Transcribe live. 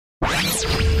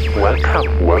Welcome.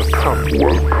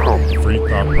 Free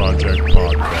Thought Project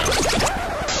Podcast.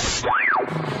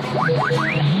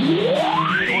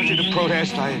 I don't want you to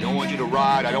protest. I don't want you to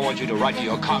riot. I don't want you to write to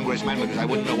your congressman because I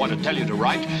wouldn't know what to tell you to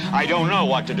write. I don't know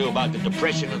what to do about the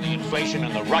depression and the inflation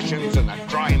and the Russians and the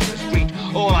crime in the street.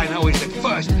 All I know is that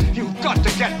first, you've got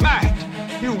to get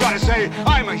mad. You've got to say,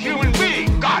 I'm a human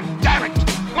being. God damn it.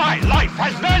 My life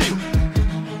has value.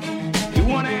 You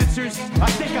want answers? I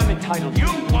think I'm entitled. You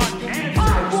want answers?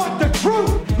 I want the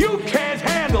truth. You can't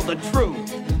handle the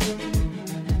truth.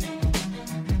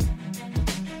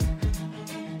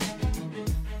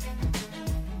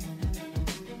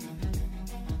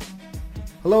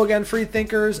 Hello again, free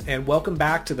thinkers, and welcome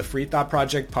back to the Free Thought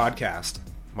Project podcast.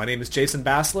 My name is Jason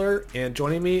Bassler, and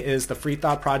joining me is the Free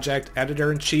Thought Project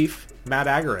editor-in-chief, Matt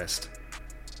Agarist.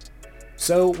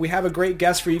 So we have a great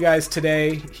guest for you guys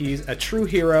today. He's a true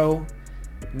hero.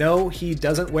 No, he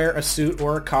doesn't wear a suit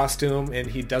or a costume, and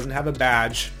he doesn't have a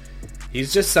badge.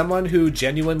 He's just someone who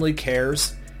genuinely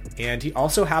cares, and he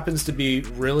also happens to be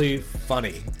really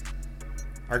funny.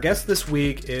 Our guest this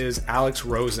week is Alex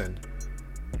Rosen.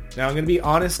 Now, I'm going to be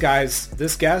honest, guys,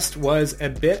 this guest was a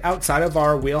bit outside of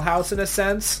our wheelhouse in a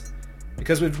sense,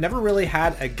 because we've never really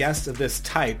had a guest of this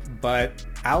type, but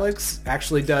Alex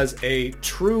actually does a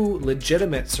true,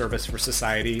 legitimate service for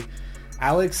society.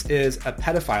 Alex is a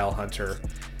pedophile hunter,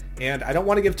 and I don't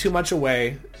want to give too much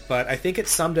away, but I think it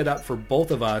summed it up for both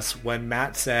of us when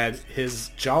Matt said his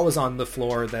jaw was on the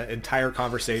floor the entire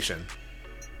conversation.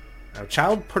 Now,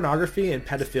 child pornography and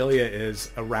pedophilia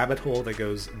is a rabbit hole that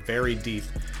goes very deep,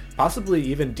 possibly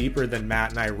even deeper than Matt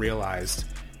and I realized,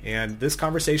 and this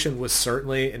conversation was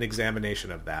certainly an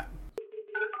examination of that.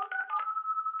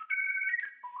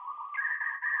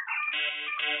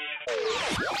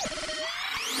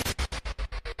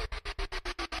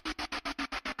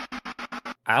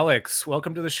 Alex,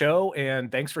 welcome to the show, and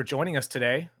thanks for joining us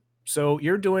today. So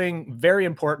you're doing very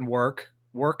important work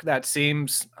that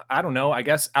seems, I don't know, I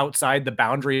guess outside the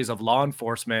boundaries of law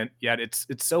enforcement, yet it's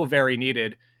so very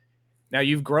needed. Now,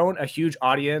 you've grown a huge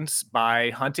audience by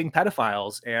hunting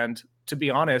pedophiles, and to be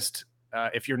honest,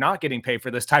 if you're not getting paid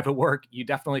for this type of work, you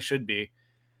definitely should be.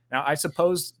 Now, I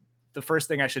suppose the first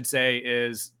thing I should say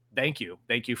is thank you.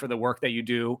 Thank you for the work that you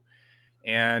do.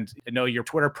 And I know your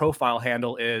Twitter profile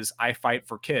handle is I Fight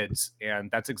for Kids, and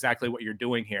that's exactly what you're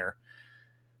doing here.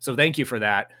 So thank you for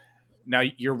that. Now,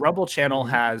 your Rebel channel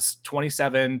has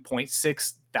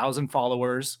 27.6 thousand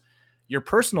followers. Your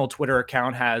personal Twitter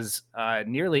account has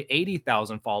nearly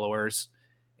 80,000 followers.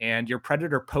 And your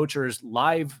Predator Poachers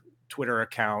live Twitter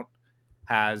account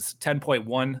has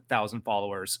 10.1 thousand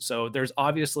followers. So there's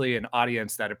obviously an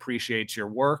audience that appreciates your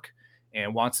work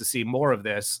and wants to see more of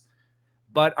this.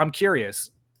 But I'm curious,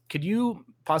 could you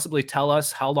possibly tell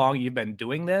us how long you've been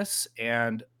doing this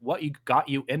and what got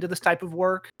you into this type of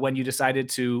work when you decided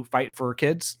to fight for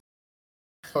kids?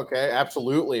 Okay,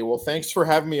 absolutely. Well, thanks for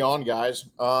having me on, guys.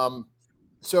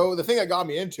 So the thing that got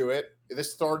me into it,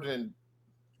 this started in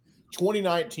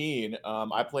 2019.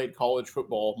 I played college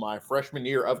football my freshman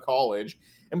year of college.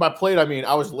 And by played, I mean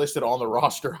I was listed on the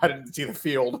roster. I didn't see the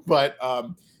field, but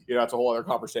that's a whole other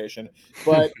conversation.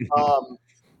 But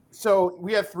so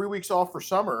we had 3 weeks off for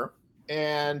summer,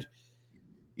 and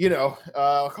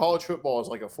college football is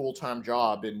like a full-time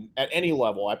job, and at any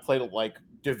level. I played at like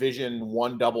Division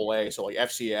 1 AA, so like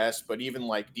FCS, but even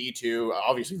like D2,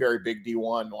 obviously very big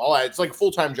D1. All that, it's like a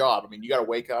full-time job. I mean, you got to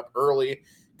wake up early,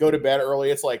 go to bed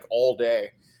early. It's like all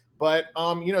day. But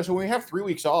so when we have 3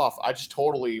 weeks off, I just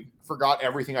totally forgot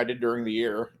everything I did during the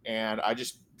year, and I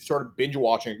just started binge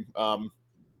watching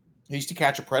these To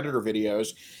Catch a Predator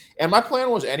videos. And my plan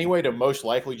was anyway to most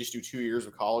likely just do 2 years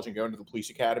of college and go into the police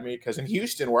academy. Because in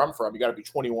Houston, where I'm from, you got to be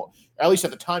 21. At least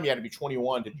at the time, you had to be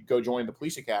 21 to go join the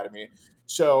police academy.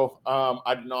 So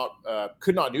I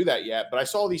could not do that yet. But I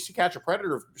saw these To Catch a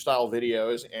Predator style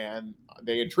videos, and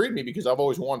they intrigued me because I've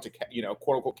always wanted to,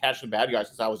 quote unquote, catch the bad guys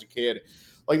since I was a kid.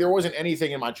 Like there wasn't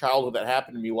anything in my childhood that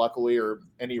happened to me, luckily, or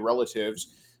any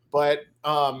relatives. But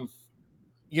I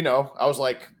was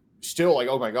like, still like,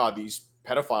 oh my God, these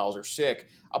pedophiles are sick.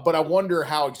 But I wonder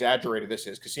how exaggerated this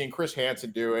is, because seeing Chris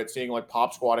Hansen do it, seeing like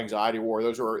Pop Squad Anxiety War,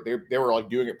 they were like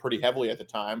doing it pretty heavily at the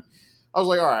time. I was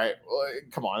like, all right,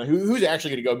 come on, who's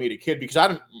actually going to go meet a kid? Because I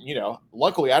didn't,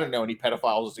 luckily I didn't know any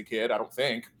pedophiles as a kid, I don't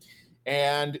think.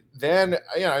 And then,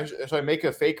 so I make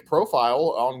a fake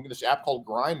profile on this app called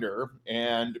Grindr,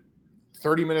 and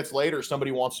 30 minutes later,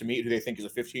 somebody wants to meet who they think is a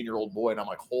 15-year-old boy, and I'm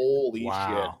like, holy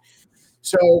shit.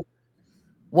 So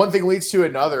one thing leads to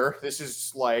another. This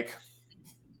is like,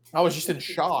 I was just in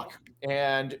shock.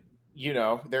 And,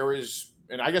 there was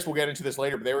and I guess we'll get into this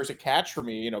later, but there was a catch for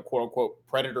me, quote unquote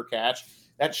predator catch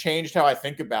that changed how I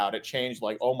think about it. Changed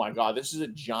like, oh my God, this is a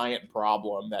giant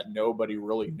problem that nobody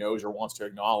really knows or wants to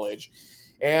acknowledge.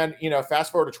 And,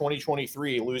 fast forward to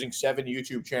 2023, losing 7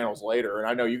 YouTube channels later. And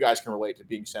I know you guys can relate to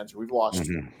being censored. We've lost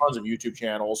tons of YouTube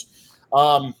channels.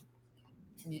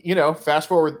 Fast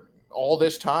forward all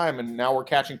this time, and now we're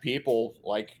catching people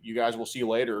like you guys will see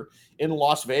later in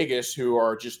Las Vegas who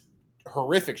are just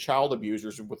horrific child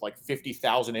abusers with like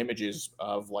 50,000 images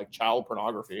of like child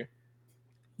pornography.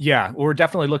 Yeah, we're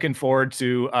definitely looking forward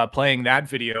to playing that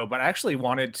video, but I actually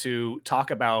wanted to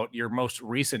talk about your most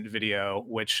recent video,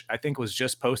 which I think was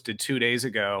just posted 2 days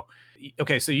ago.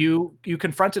 Okay, so you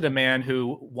confronted a man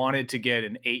who wanted to get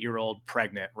an 8-year-old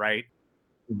pregnant, right?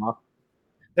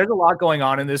 There's a lot going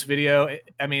on in this video.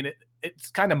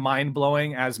 It's kind of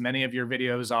mind-blowing, as many of your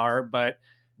videos are, but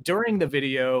during the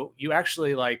video, you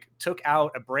actually like took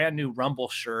out a brand new Rumble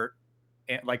shirt,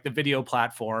 and like the video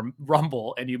platform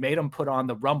Rumble, and you made him put on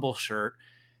the Rumble shirt.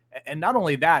 And not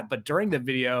only that, but during the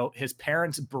video, his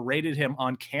parents berated him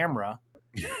on camera.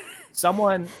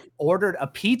 Someone ordered a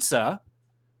pizza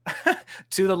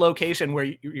to the location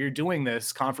where you're doing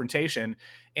this confrontation,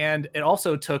 and it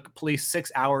also took police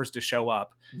 6 hours to show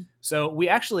up. So we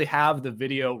actually have the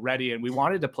video ready, and we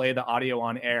wanted to play the audio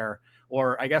on air,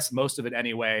 or I guess most of it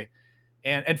anyway.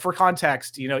 And for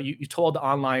context, you told the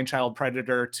online child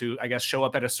predator to, I guess, show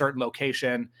up at a certain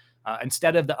location.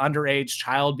 Instead of the underage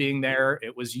child being there,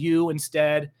 it was you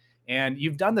instead. And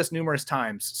you've done this numerous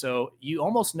times. So you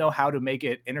almost know how to make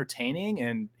it entertaining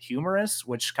and humorous,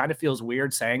 which kind of feels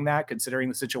weird saying that considering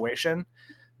the situation.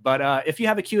 But if you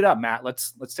have it queued up, Matt,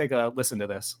 let's take a listen to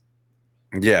this.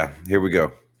 Yeah, here we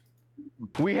go.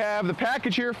 We have the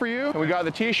package here for you, and we got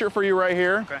the t-shirt for you right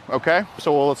here. Okay.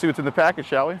 So let's see what's in the package,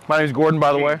 shall we? My name's Gordon,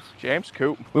 by the way. James,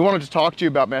 cool. We wanted to talk to you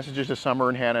about messages to Summer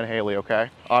and Hannah and Haley, okay?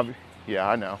 Yeah,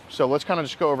 I know. So let's kind of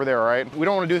just go over there, all right? We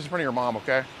don't want to do this in front of your mom,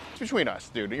 okay? It's between us,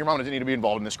 dude. Your mom doesn't need to be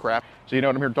involved in this crap. So you know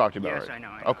what I'm here to talk to you about, yes, right? Yes,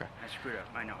 I know. Okay. I screwed up.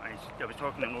 I know. I was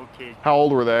talking to little kids. How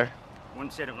old were they? One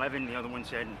said 11, the other one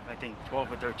said, I think,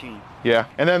 12 or 13. Yeah.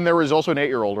 And then there was also an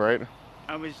 8-year-old, right?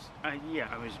 I was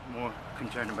more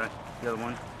concerned about the other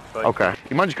one. But okay.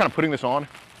 You mind just kind of putting this on?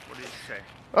 What did it say?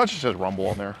 Oh, it just says Rumble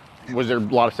on there. Was there a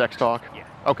lot of sex talk? Yeah.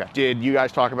 Okay. Did you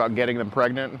guys talk about getting them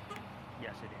pregnant?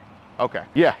 Yes, I did. Okay.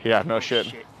 Yeah, no shit.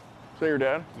 Is that your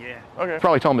dad? Yeah. Okay.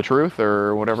 Probably tell him the truth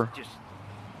or whatever.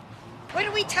 What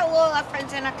do we tell all our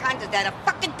friends and our condos that a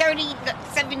fucking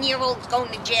 37-year-old's going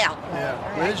to jail? Yeah.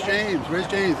 Where's James? He's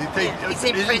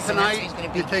in prison tonight. He's gonna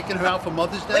be. You're taking him out for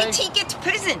Mother's Day? Wait till you get to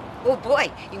prison. Oh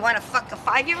boy, you want to fuck a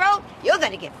 5-year-old? You're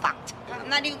gonna get fucked. I'm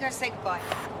not even gonna say goodbye.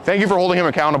 Thank you for holding him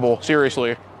accountable.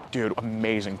 Seriously. Dude,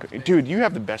 amazing. Dude, you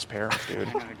have the best parents, dude.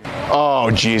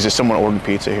 Oh, Jesus, someone ordered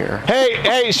pizza here.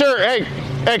 Hey, sir, hey,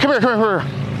 come here.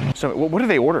 So, what did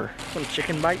they order? Some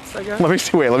chicken bites, I guess. Let me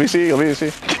see.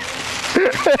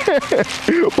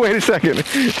 Wait a second.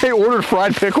 They ordered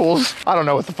fried pickles. I don't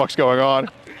know what the fuck's going on.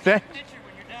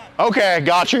 Okay,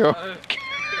 got you.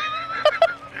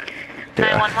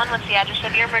 911, what's the address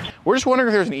of your emergency? We're just wondering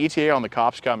if there's an ETA on the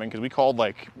cops coming, because we called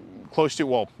like close to,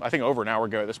 well, I think over an hour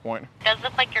ago at this point. It does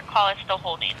look like your call is still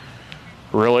holding.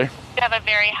 Really? You have a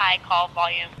very high call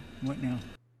volume. What now?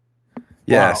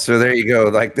 Yeah, Wow. so there you go.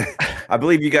 Like, I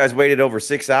believe you guys waited over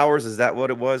 6 hours. Is that what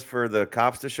it was for the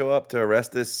cops to show up to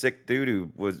arrest this sick dude who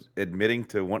was admitting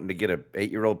to wanting to get an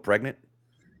 8-year-old pregnant?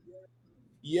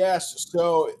 Yes.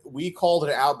 So we called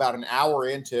it out about an hour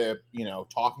into,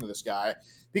 talking to this guy,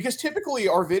 because typically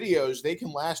our videos, they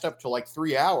can last up to like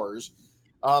 3 hours.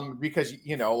 Because,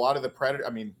 a lot of the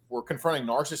predator, we're confronting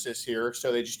narcissists here.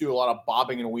 So they just do a lot of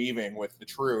bobbing and weaving with the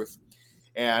truth.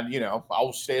 And,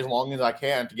 I'll stay as long as I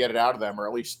can to get it out of them, or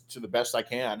at least to the best I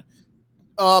can.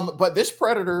 But this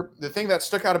predator, the thing that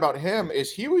stuck out about him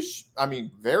is he was,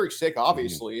 very sick,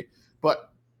 obviously,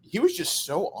 but he was just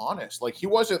so honest. Like, he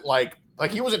wasn't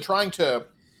he wasn't trying to,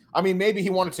 maybe he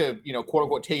wanted to, quote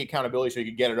unquote, take accountability so he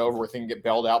could get it over with and get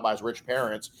bailed out by his rich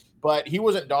parents, but he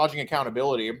wasn't dodging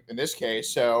accountability in this case.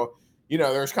 So,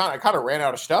 there's kind of ran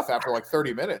out of stuff after like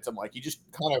 30 minutes. I'm like, he just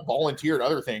kind of volunteered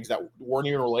other things that weren't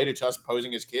even related to us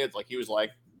posing as kids. Like, he was like,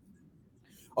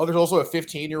 oh, there's also a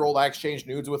 15-year-old I exchanged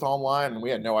nudes with online, and we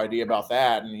had no idea about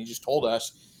that. And he just told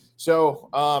us. So,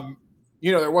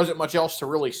 there wasn't much else to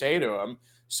really say to him.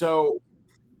 So,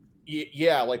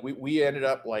 yeah, like we ended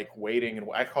up like waiting, and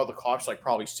I called the cops like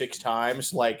probably 6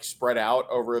 times, like spread out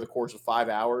over the course of 5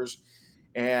 hours.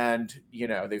 And,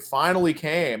 they finally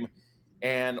came.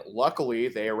 And luckily,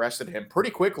 they arrested him pretty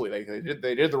quickly. They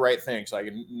did the right thing. So I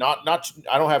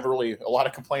don't have really a lot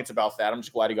of complaints about that. I'm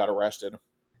just glad he got arrested.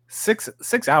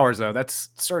 6 hours though, that's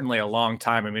certainly a long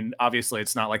time. I mean, obviously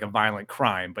it's not like a violent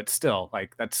crime, but still,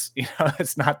 like, that's,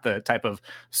 it's not the type of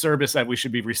service that we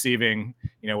should be receiving,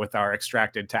 with our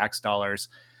extracted tax dollars.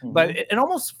 But it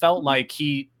almost felt like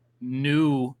he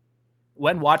knew,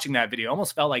 when watching that video,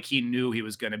 almost felt like he knew he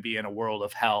was going to be in a world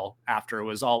of hell after it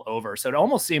was all over. So it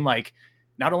almost seemed like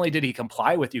not only did he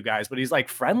comply with you guys, but he's like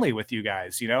friendly with you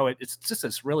guys. It's just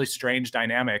this really strange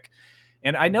dynamic.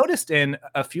 And I noticed in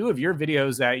a few of your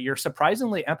videos that you're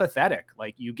surprisingly empathetic.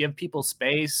 Like, you give people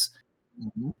space.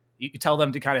 You tell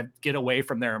them to kind of get away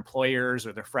from their employers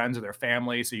or their friends or their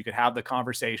family so you could have the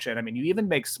conversation. I mean, you even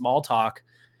make small talk.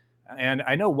 And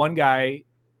I know one guy,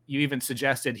 you even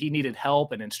suggested he needed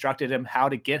help and instructed him how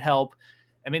to get help.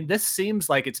 I mean, this seems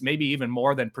like it's maybe even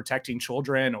more than protecting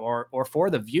children or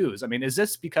for the views. I mean, is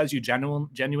this because you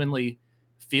genuinely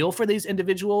feel for these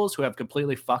individuals who have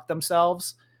completely fucked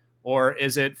themselves? Or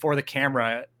is it for the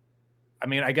camera? I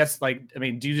mean, I guess, do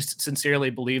you just sincerely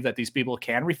believe that these people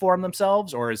can reform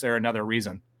themselves, or is there another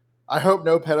reason? I hope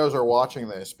no pedos are watching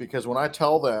this, because when I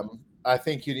tell them I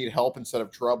think you need help instead of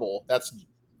trouble, that's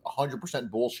 100%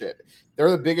 bullshit.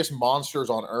 They're the biggest monsters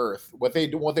on earth. What they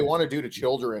want to do to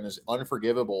children is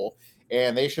unforgivable,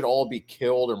 and they should all be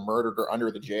killed or murdered or under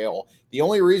the jail. The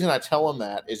only reason I tell them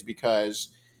that is because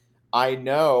I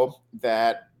know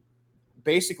that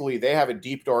basically they have a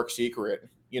deep, dark secret.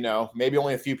 Maybe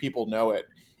only a few people know it.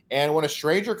 And when a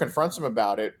stranger confronts them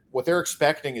about it, what they're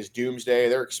expecting is doomsday.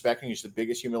 They're expecting just the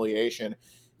biggest humiliation.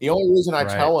 The only reason I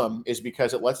tell them is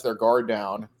because it lets their guard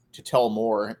down to tell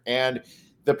more. And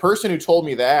the person who told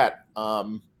me that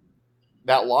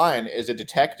that line is a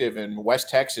detective in West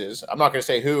Texas. I'm not going to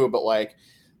say who, but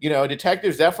a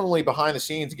detective's definitely behind the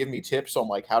scenes giving me tips on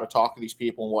how to talk to these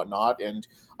people and whatnot. And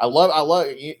I love,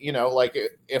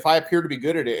 if I appear to be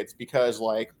good at it, it's because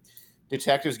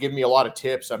detectives give me a lot of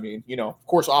tips. I mean, of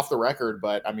course off the record,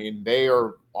 but I mean, they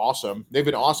are awesome. They've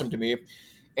been awesome to me.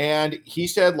 And he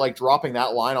said dropping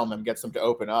that line on them gets them to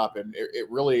open up, and it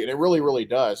really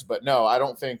does. But no, I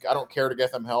don't care to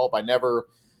get them help.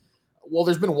 Well,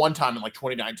 there's been one time in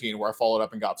 2019 where I followed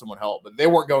up and got someone help, but they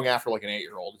weren't going after an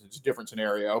 8-year-old. It's a different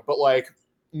scenario. But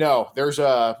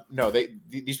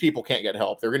these people can't get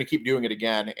help. They're going to keep doing it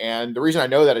again. And the reason I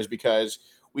know that is because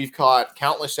we've caught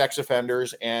countless sex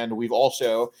offenders, and we've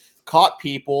also caught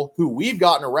people who we've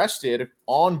gotten arrested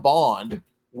on bond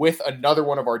with another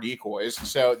one of our decoys.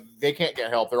 So they can't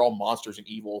get help. They're all monsters and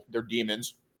evil. They're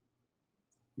demons.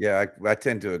 Yeah, I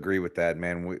tend to agree with that,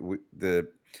 man. The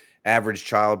average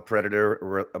child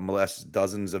predator molests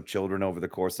dozens of children over the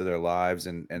course of their lives,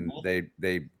 and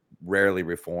they rarely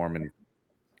reform. And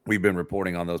we've been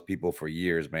reporting on those people for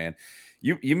years, man.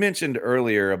 You mentioned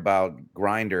earlier about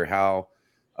Grindr, how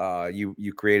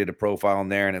you created a profile in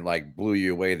there, and it blew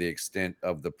you away, the extent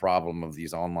of the problem of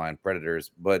these online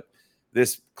predators. But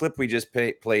this clip we just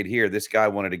played here, this guy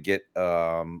wanted to get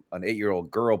an 8-year-old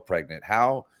girl pregnant.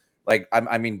 How?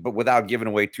 I mean, but without giving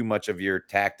away too much of your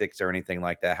tactics or anything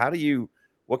like that,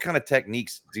 what kind of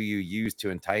techniques do you use to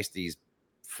entice these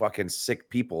fucking sick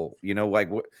people?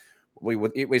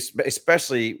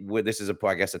 Especially with, this is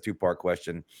I guess a two-part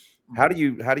question. How do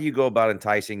you go about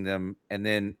enticing them? And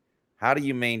then how do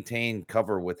you maintain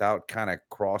cover without kind of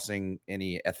crossing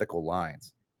any ethical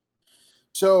lines?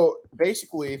 So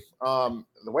basically, the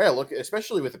way I look at it,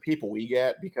 especially with the people we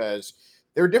get, because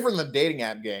they're different than the dating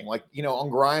app gang. On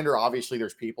Grindr, obviously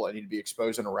there's people that need to be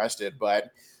exposed and arrested.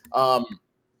 But,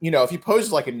 if you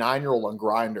pose like a 9-year-old on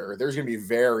Grindr, there's going to be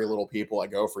very little people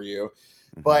that go for you.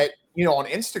 Mm-hmm. But, on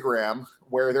Instagram,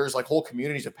 where there's whole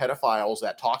communities of pedophiles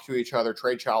that talk to each other,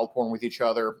 trade child porn with each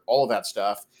other, all of that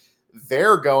stuff,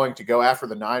 they're going to go after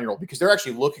the 9-year-old because they're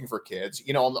actually looking for kids.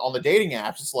 On the dating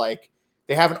apps, it's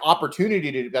they have an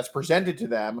opportunity that's presented to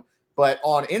them. But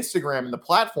on Instagram and the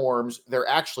platforms, they're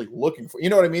actually looking for,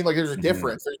 what I mean? There's a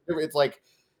difference.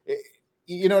 It's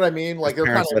you know what I mean? They're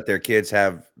parents let their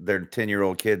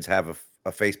 10-year-old kids have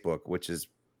a Facebook, which is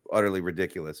utterly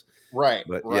ridiculous. Right.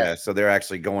 But yeah, so they're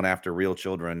actually going after real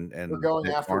children, and they're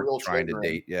going after real trying children. To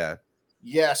date. Yeah.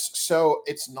 Yes. So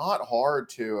it's not hard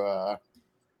to,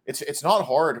 it's not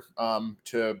hard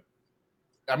to,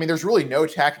 I mean, there's really no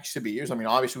tactics to be used. I mean,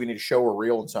 obviously we need to show we're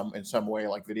real in some way,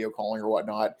 like video calling or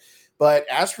whatnot. But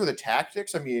as for the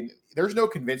tactics, I mean, there's no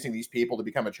convincing these people to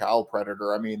become a child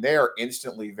predator. I mean, they are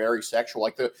instantly very sexual.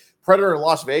 Like the predator in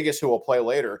Las Vegas, who we'll play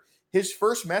later, his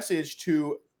first message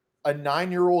to a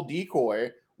 9-year-old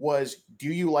decoy was, "Do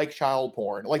you like child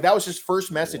porn?" That was his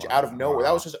first message out of nowhere.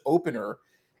 That was his opener.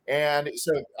 And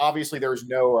so obviously there's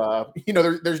no,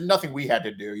 there's nothing we had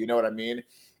to do. You know what I mean?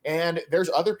 And there's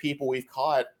other people we've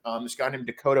caught. This guy named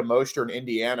Dakota Moster in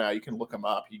Indiana. You can look him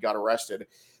up. He got arrested.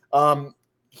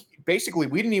 Basically,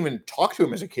 we didn't even talk to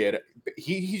him as a kid.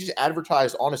 He just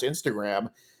advertised on his Instagram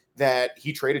that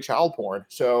he traded child porn.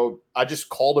 So I just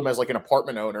called him as like an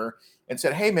apartment owner and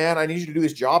said, "Hey man, I need you to do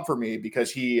this job for me,"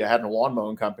 because he had a lawn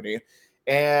mowing company.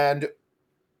 And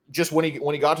just when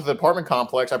he got to the apartment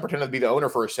complex, I pretended to be the owner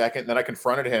for a second. And then I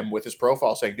confronted him with his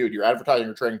profile saying, "Dude, you're advertising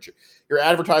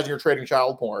you're trading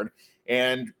child porn."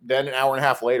 And then an hour and a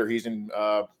half later, he's in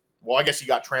well, I guess he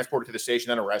got transported to the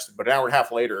station and arrested, but an hour and a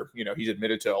half later, he's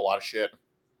admitted to a lot of shit.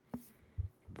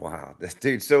 Wow,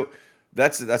 dude. So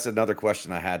that's another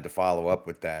question I had to follow up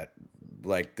with that.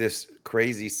 Like this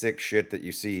crazy sick shit that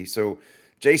you see. So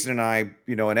Jason and I,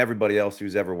 and everybody else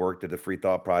who's ever worked at the Free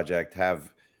Thought Project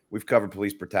we've covered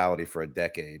police brutality for a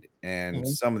decade, and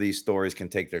some of these stories can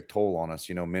take their toll on us,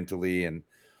 mentally, and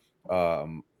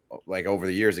like over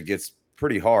the years, it gets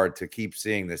pretty hard to keep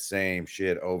seeing the same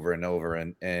shit over and over,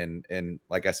 and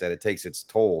like I said, it takes its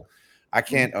toll. I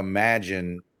can't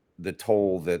imagine the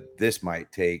toll that this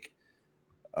might take,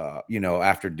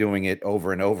 after doing it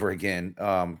over and over again.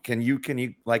 Can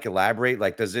you like elaborate?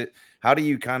 Like, how do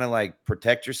you kind of like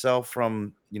protect yourself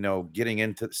from, staring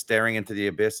into the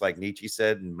abyss, like Nietzsche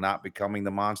said, and not becoming the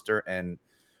monster? And,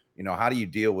 how do you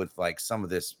deal with like some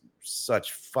of this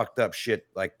such fucked up shit,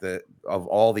 like of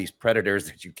all these predators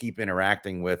that you keep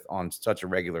interacting with on such a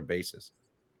regular basis?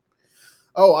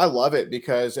 Oh, I love it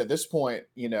because at this point,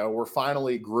 we're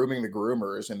finally grooming the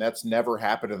groomers, and that's never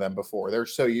happened to them before. They're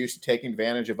so used to taking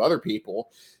advantage of other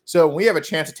people. So when we have a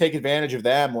chance to take advantage of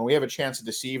them, when we have a chance to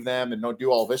deceive them and don't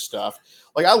do all this stuff,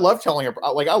 like I love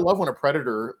I love when a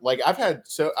predator, like I've had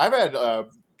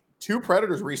 2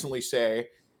 predators recently say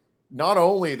not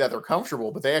only that they're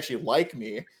comfortable, but they actually like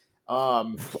me.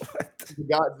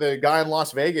 The guy in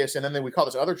Las Vegas, and then we caught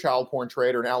this other child porn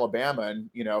trader in Alabama, and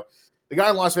the guy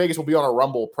in Las Vegas will be on a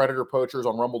Rumble, Predator Poachers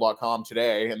on Rumble.com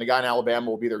today, and the guy in Alabama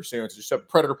will be there soon. So just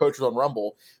Predator Poachers on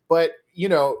Rumble. But,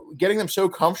 getting them so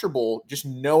comfortable, just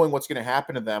knowing what's going to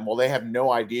happen to them while they have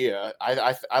no idea.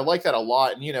 I like that a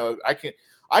lot. And,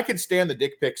 I can stand the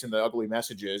dick pics and the ugly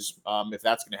messages if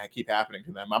that's going to keep happening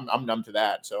to them. I'm numb to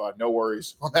that. So I have no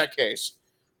worries on that case.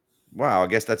 Wow, I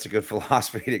guess that's a good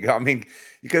philosophy to go. I mean,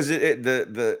 because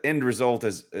the end result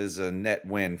is a net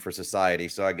win for society.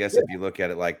 So I guess if you look at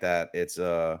it like that, it's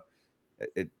I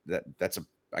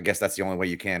guess that's the only way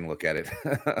you can look at it,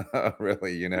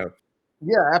 really.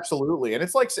 Yeah, absolutely. And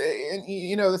it's like, and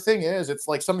the thing is, it's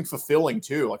like something fulfilling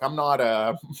too. Like I'm not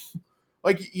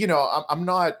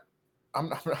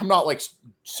I'm not like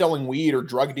selling weed or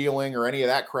drug dealing or any of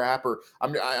that crap, or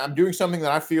I'm doing something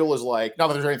that I feel is like, not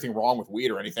that there's anything wrong with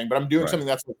weed or anything, but I'm doing something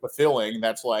that's like fulfilling.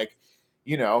 That's like,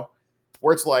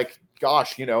 where it's like,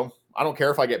 gosh, I don't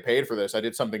care if I get paid for this. I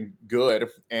did something good.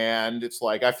 And it's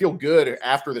like, I feel good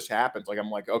after this happens. Like, I'm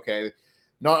like, okay,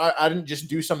 no, I didn't just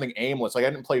do something aimless. Like I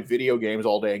didn't play video games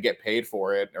all day and get paid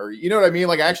for it, or, you know what I mean?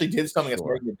 Like I actually did something that's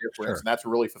making a difference, and that's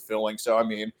really fulfilling. So, I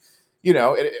mean,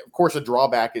 of course, a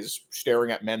drawback is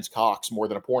staring at men's cocks more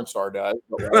than a porn star does.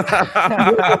 But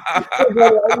I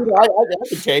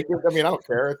can take it. I mean, I don't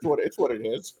care. It's what it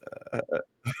is.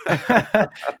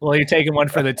 Well, you're taking one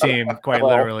for the team, quite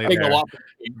literally.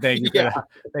 Thank you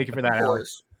for that,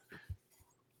 Alex.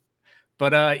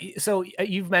 But so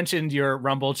you've mentioned your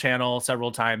Rumble channel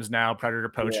several times now, Predator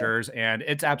Poachers, and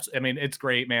it's it's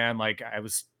great, man. Like I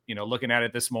was, looking at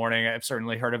it this morning. I've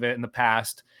certainly heard of it in the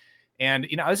past. And,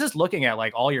 I was just looking at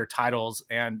like all your titles,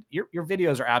 and your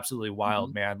videos are absolutely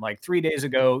wild, man. Like 3 days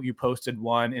ago, you posted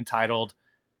one entitled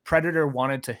Predator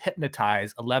Wanted to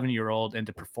Hypnotize 11-year-old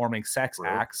into Performing Sex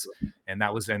Acts. And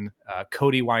that was in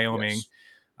Cody, Wyoming.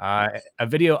 Yes. A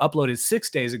video uploaded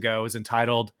 6 days ago is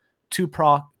entitled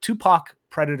Tupac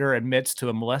Predator Admits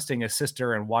to Molesting a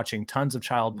Sister and Watching Tons of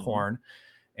Child Porn.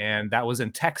 And that was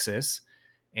in Texas.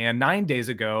 And 9 days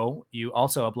ago, you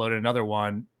also uploaded another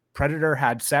one. Predator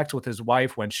had sex with his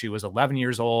wife when she was 11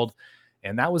 years old,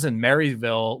 and that was in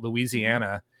Marysville,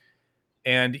 Louisiana.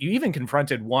 And you even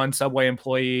confronted one subway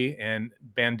employee in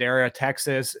Bandera,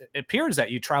 Texas. It appears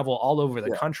that you travel all over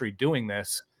the country doing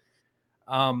this.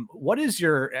 What is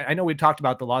I know we talked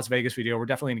about the Las Vegas video. We're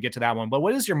definitely going to get to that one, but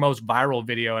what is your most viral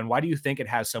video, and why do you think it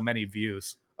has so many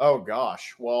views? Oh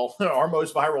gosh. Well, our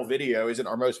most viral video isn't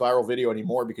our most viral video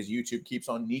anymore because YouTube keeps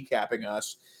on kneecapping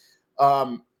us.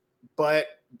 But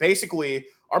basically,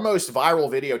 our most viral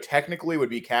video technically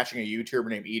would be catching a YouTuber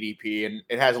named EDP, and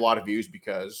it has a lot of views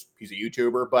because he's a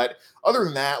YouTuber. But other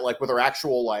than that, like with our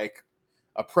actual like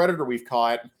a predator we've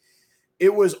caught,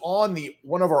 it was on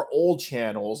one of our old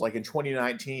channels, like in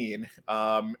 2019.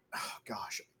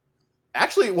 Gosh,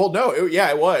 actually, well, no,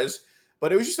 it was,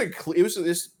 but it was just like it was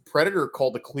this Predator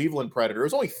called the Cleveland Predator. It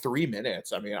was only 3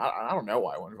 minutes. I mean, I don't know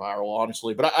why it went viral,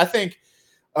 honestly, but I think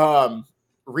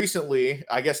recently,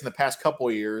 I guess in the past couple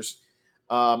of years,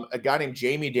 a guy named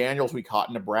Jamie Daniels we caught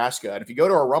in Nebraska. And if you go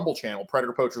to our Rumble channel,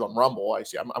 Predator Poachers on Rumble, I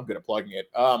see I'm good at plugging it.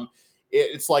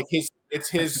 It's like his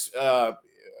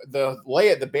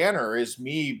the banner is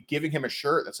me giving him a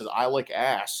shirt that says "I lick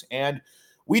ass," and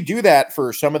we do that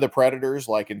for some of the predators,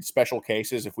 like in special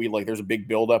cases. If we like, there's a big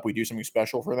buildup, we do something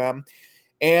special for them.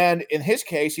 And in his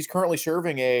case, he's currently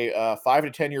serving a 5 to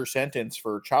 10 year sentence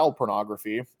for child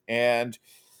pornography. And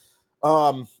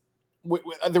the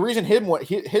reason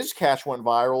his catch went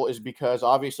viral is because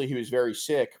obviously he was very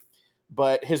sick,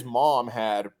 but his mom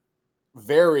had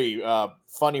very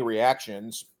funny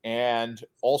reactions, and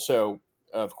also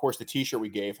of course the t-shirt we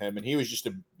gave him, and he was just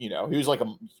he was like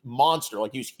a monster,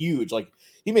 like he was huge, like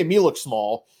he made me look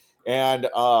small. And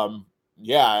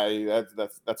yeah,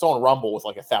 that's on Rumble with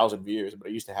like 1,000 views, but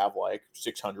it used to have like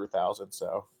 600,000,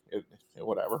 so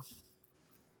whatever.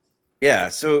 Yeah,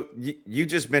 so you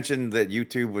just mentioned that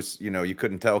YouTube was, you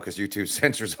couldn't tell because YouTube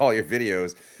censors all your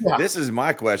videos. Yeah. This is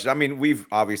my question. I mean, we've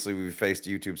faced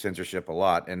YouTube censorship a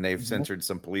lot, and they've censored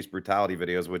some police brutality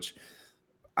videos, which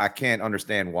I can't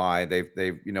understand why.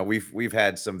 We've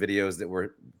had some videos that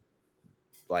were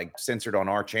like censored on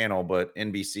our channel, but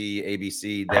NBC,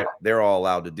 ABC, they're all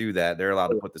allowed to do that. They're allowed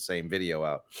to put the same video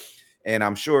out, and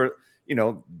I'm sure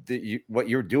what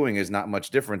you're doing is not much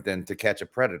different than To Catch a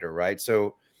Predator, right?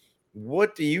 So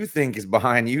what do you think is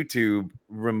behind YouTube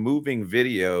removing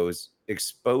videos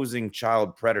exposing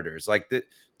child predators? Like that,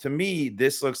 to me,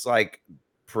 this looks like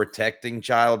protecting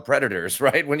child predators,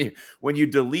 right? When you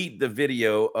delete the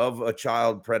video of a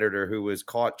child predator who was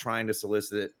caught trying to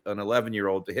solicit an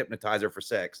 11-year-old to hypnotize her for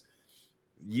sex,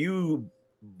 you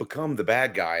become the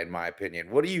bad guy, in my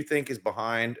opinion. What do you think is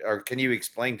behind, or can you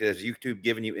explain to us, YouTube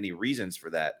giving you any reasons for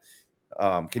that?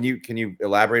 Can you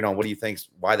elaborate on what do you think's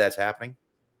why that's happening?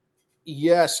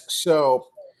 Yes. So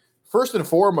first and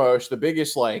foremost, the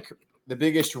biggest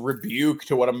rebuke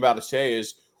to what I'm about to say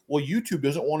is, well, YouTube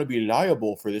doesn't want to be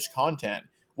liable for this content.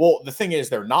 Well, the thing is,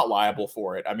 they're not liable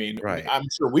for it. I mean, right. I'm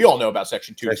sure we all know about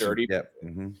Section 230.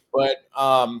 But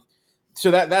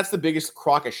so that's the biggest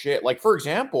crock of shit. Like, for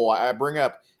example, I bring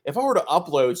up, if I were to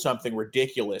upload something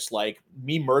ridiculous, like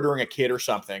me murdering a kid or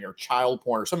something, or child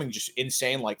porn or something just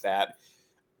insane like that,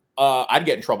 I'd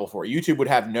get in trouble for it. YouTube would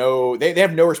have they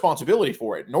have no responsibility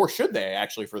for it, nor should they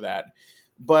actually for that.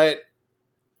 But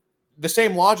the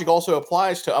same logic also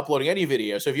applies to uploading any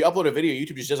video. So if you upload a video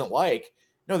YouTube just doesn't like,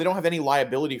 no, they don't have any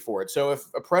liability for it. So if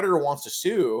a predator wants to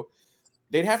sue,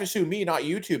 they'd have to sue me, not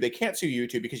YouTube. They can't sue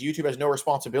YouTube because YouTube has no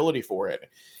responsibility for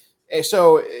it.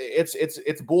 So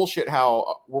it's bullshit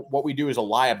how what we do is a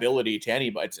liability to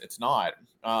anybody. It's not.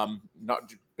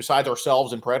 Not besides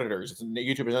ourselves and predators.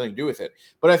 YouTube has nothing to do with it.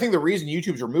 But I think the reason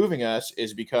YouTube's removing us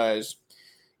is because,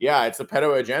 yeah, it's the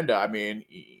pedo agenda. I mean,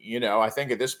 I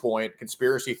think at this point,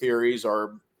 conspiracy theories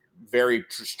are very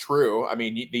true. I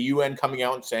mean, the UN coming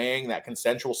out and saying that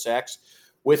consensual sex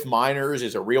with minors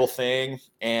is a real thing.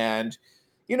 And,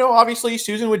 obviously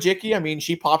Susan Wojcicki, I mean,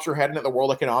 she pops her head in at the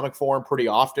World Economic Forum pretty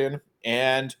often.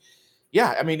 And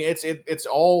yeah, I mean, it's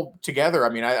all together. I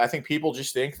mean, I think people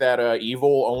just think that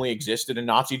evil only existed in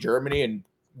Nazi Germany and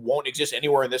won't exist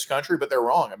anywhere in this country, but they're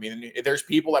wrong. I mean, there's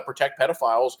people that protect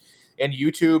pedophiles, and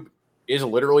YouTube is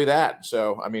literally that.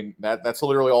 So, I mean, that's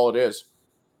literally all it is.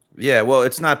 Yeah, well,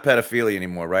 it's not pedophilia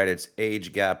anymore, right? It's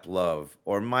age gap love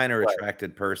or minor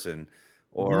attracted person,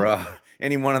 or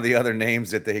any one of the other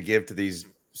names that they give to these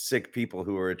sick people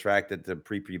who are attracted to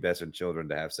prepubescent children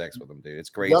to have sex with them, dude. It's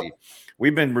crazy. Yep.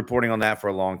 We've been reporting on that for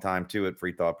a long time too at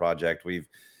Free Thought Project. We've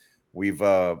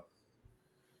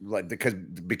like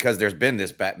because there's been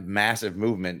this massive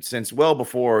movement since well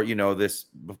before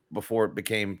before it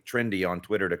became trendy on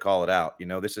Twitter to call it out.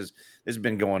 This has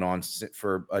been going on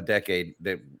for a decade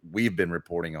that we've been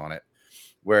reporting on it,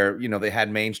 where they had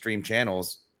mainstream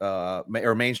channels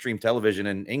or mainstream television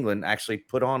in England actually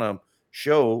put on a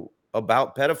show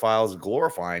about pedophiles,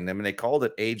 glorifying them, and they called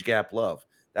it Age Gap Love.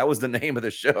 That was the name of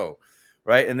the show,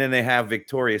 right? And then they have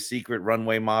Victoria's Secret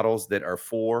runway models that are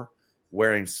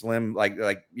wearing slim like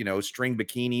string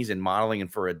bikinis and modeling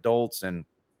and for adults, and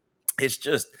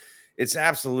it's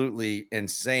absolutely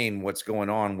insane what's going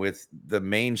on with the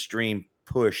mainstream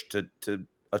push to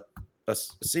a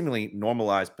seemingly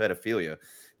normalized pedophilia.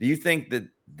 Do you think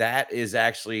that is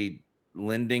actually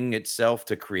lending itself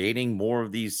to creating more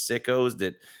of these sickos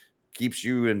that keeps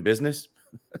you in business?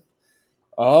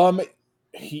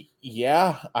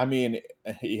 Yeah, I mean,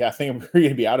 I think I'm going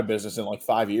to be out of business in like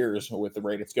 5 years with the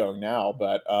rate it's going now.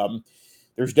 But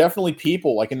there's definitely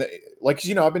people like I've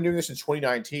been doing this since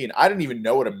 2019. I didn't even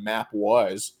know what a map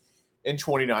was in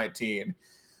 2019.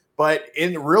 But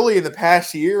in the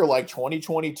past year, like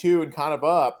 2022 and kind of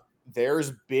up,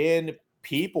 there's been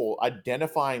people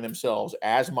identifying themselves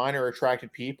as minor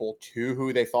attracted people to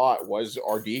who they thought was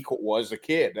was a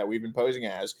kid that we've been posing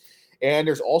as. And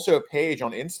there's also a page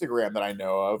on Instagram that I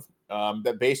know of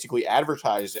that basically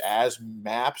advertises as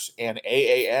MAPS and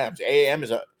AAMs. AAM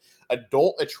is a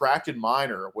adult attracted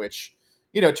minor, which,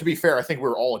 to be fair, I think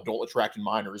we're all adult attracted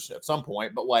minors at some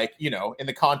point, but like, in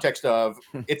the context of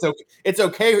it's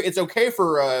okay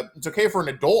for an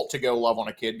adult to go love on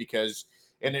a kid because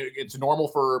it's normal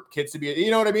for kids to be,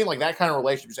 you know what I mean? Like that kind of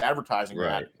relationship is advertising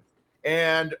Right. that.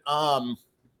 And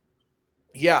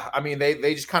yeah, I mean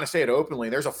they just kind of say it openly.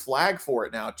 There's a flag for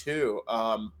it now too.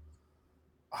 I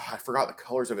forgot the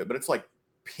colors of it, but it's like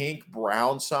pink,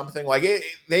 brown, something like it.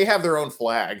 They have their own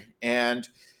flag, and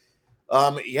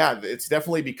yeah, it's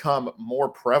definitely become more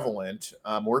prevalent.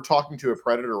 We're talking to a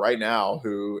predator right now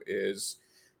who is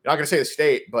not going to say the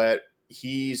state, but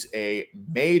he's a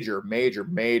major, major,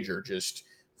 major, just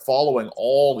following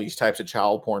all these types of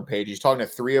child porn pages. He's talking to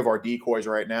 3 of our decoys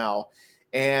right now.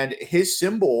 And his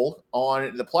symbol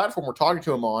on the platform we're talking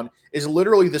to him on is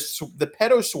literally the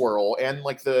pedo swirl and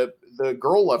like the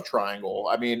girl love triangle.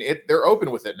 I mean, they're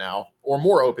open with it now, or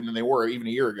more open than they were even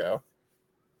a year ago.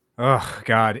 Oh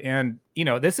God. And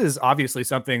this is obviously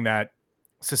something that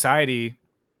society,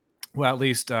 well, at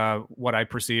least what I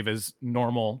perceive as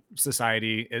normal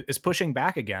society, is pushing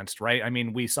back against, right? I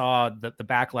mean, we saw the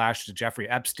backlash to Jeffrey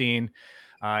Epstein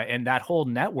and that whole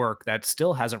network that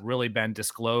still hasn't really been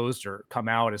disclosed or come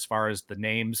out as far as the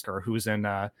names or who's in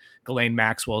Ghislaine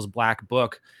Maxwell's Black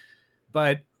Book.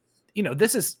 But,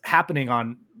 this is happening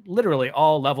on literally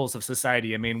all levels of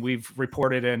society. I mean, we've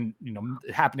reported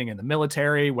happening in the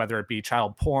military, whether it be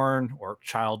child porn or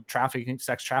child trafficking,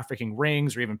 sex trafficking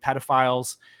rings, or even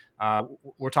pedophiles.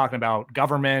 We're talking about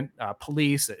government,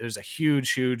 police. There's a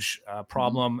huge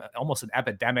problem, almost an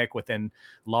epidemic within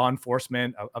law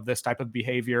enforcement of this type of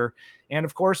behavior. And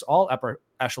of course, all upper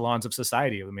echelons of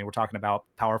society. I mean, we're talking about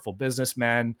powerful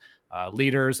businessmen,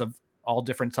 leaders of all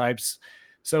different types.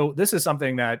 So this is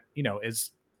something that,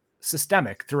 is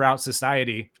systemic throughout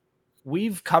society.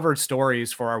 We've covered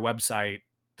stories for our website,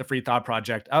 the Free Thought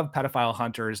Project, of pedophile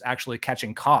hunters actually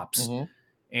catching cops.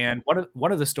 And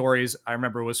one of the stories I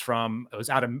remember was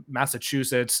out of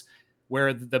Massachusetts,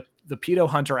 where the pedo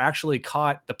hunter actually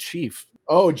caught the chief.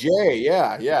 Oh, Jay,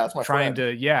 yeah, that's my trying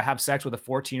friend. to have sex with a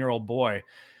 14-year-old boy.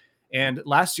 And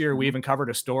last year we even covered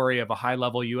a story of a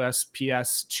high-level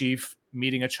USPS chief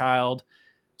meeting a child.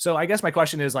 So I guess my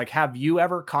question is, like, have you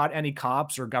ever caught any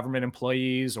cops or government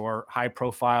employees or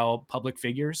high-profile public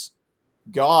figures?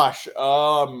 Gosh,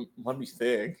 let me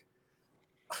think.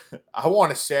 I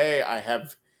want to say I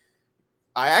have.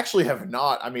 I actually have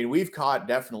not. I mean, we've caught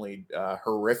definitely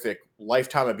horrific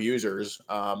lifetime abusers.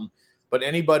 But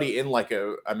anybody in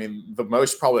the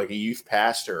most probably like a youth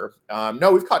pastor.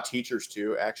 No, we've caught teachers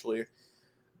too, actually.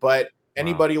 But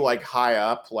anybody like high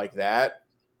up like that,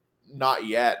 not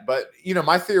yet. But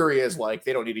my theory is like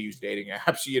they don't need to use dating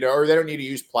apps, or they don't need to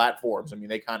use platforms. I mean,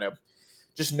 they kind of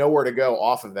just know where to go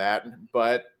off of that.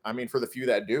 But I mean, for the few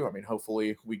that do, I mean,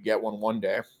 hopefully we get one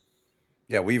day.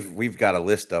 Yeah, we've got a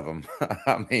list of them.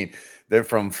 I mean, they're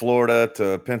from Florida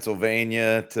to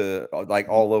Pennsylvania to like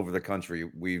all over the country.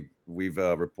 We've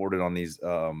reported on these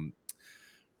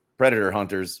predator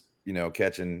hunters,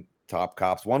 catching top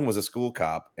cops. One was a school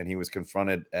cop, and he was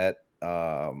confronted at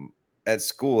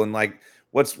school. And like,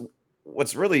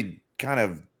 what's really kind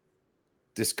of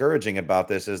discouraging about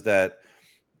this is that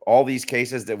all these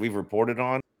cases that we've reported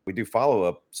on, we do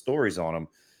follow-up stories on them.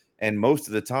 And most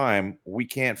of the time, we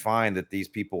can't find that these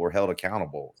people were held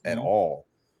accountable at all.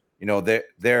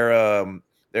 They're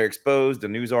exposed. The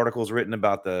news articles written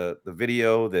about the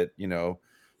video that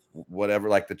whatever,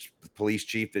 like the police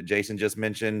chief that Jason just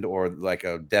mentioned, or like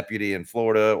a deputy in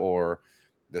Florida, or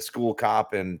the school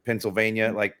cop in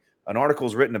Pennsylvania. Like an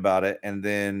article's written about it, and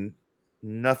then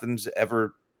nothing's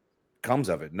ever comes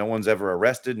of it. No one's ever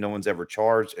arrested. No one's ever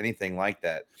charged, anything like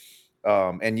that.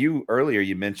 And you earlier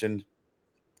you mentioned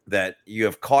that you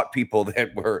have caught people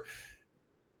that were,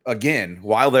 again,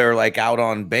 while they're like out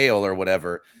on bail or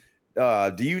whatever.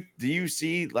 Do you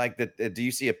see like that? Do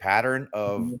you see a pattern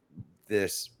of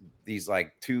these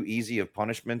like too easy of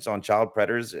punishments on child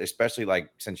predators, especially like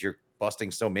since you're busting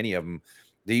so many of them?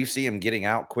 Do you see them getting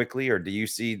out quickly, or do you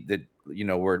see that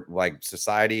we're like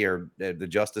society or the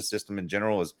justice system in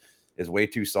general is way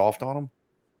too soft on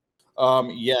them?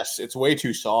 Yes, it's way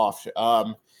too soft.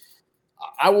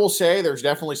 I will say there's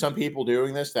definitely some people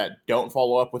doing this that don't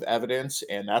follow up with evidence,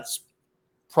 and that's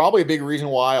probably a big reason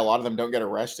why a lot of them don't get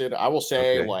arrested. I will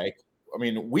say, Okay. I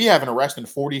mean, we have an arrest in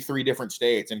 43 different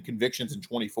states and convictions in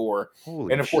 24.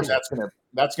 Holy And of course, shit.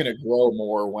 that's gonna grow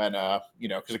more when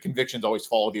because the convictions always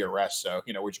follow the arrest. So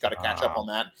we just got to catch up on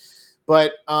that.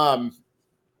 But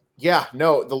yeah,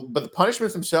 no, but the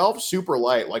punishments themselves super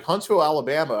light. Like Huntsville,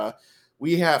 Alabama,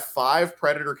 we have 5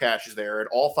 predator caches there, and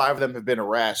all 5 of them have been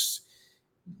arrests.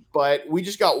 But we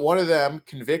just got one of them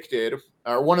convicted,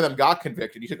 or one of them got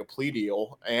convicted. He took a plea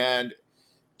deal and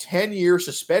 10-year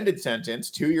suspended sentence,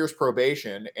 2 years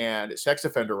probation, and sex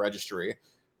offender registry.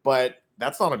 But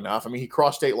that's not enough. I mean, he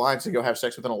crossed state lines to go have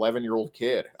sex with an 11-year-old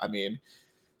kid. I mean,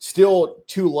 still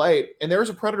too late. And there's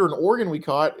a predator in Oregon we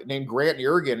caught named Grant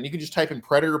Jurgen. And you can just type in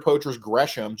Predator Poachers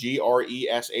Gresham, Gresham.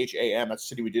 That's the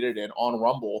city we did it in, on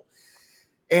Rumble.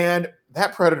 And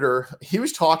that predator, he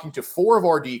was talking to 4 of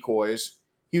our decoys.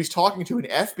 He was talking to an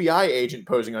FBI agent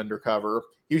posing undercover.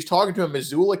 He was talking to a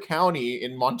Missoula County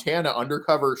in Montana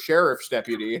undercover sheriff's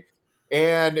deputy.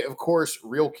 And of course,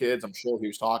 real kids, I'm sure he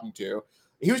was talking to.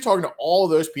 He was talking to all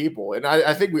of those people. And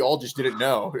I think we all just didn't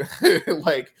know.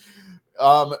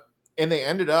 And they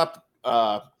ended up,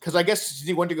 because I guess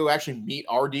he went to go actually meet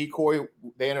our decoy,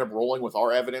 they ended up rolling with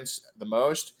our evidence the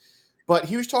most. But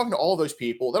he was talking to all those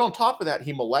people. Then on top of that,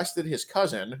 he molested his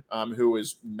cousin, who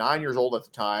was 9 years old at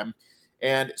the time.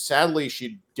 And sadly,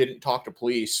 she didn't talk to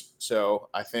police. So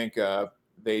I think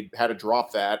they had to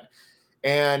drop that.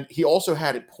 And he also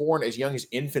had porn as young as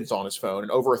infants on his phone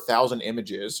and over 1,000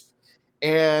 images.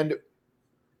 And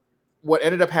what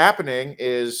ended up happening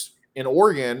is in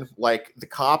Oregon, like the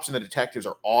cops and the detectives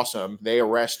are awesome. They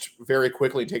arrest very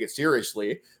quickly and take it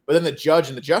seriously. But then the judge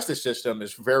and the justice system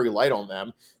is very light on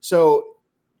them. So,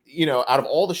 out of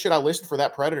all the shit I listed for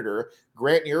that predator,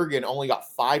 Grant Jurgen only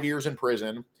got 5 years in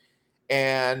prison.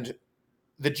 And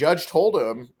the judge told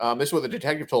him, this is what the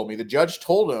detective told me, the judge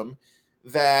told him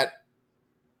that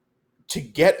to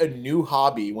get a new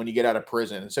hobby when you get out of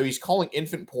prison. So he's calling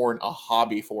infant porn a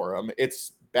hobby for him.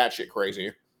 It's batshit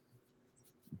crazy.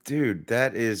 Dude,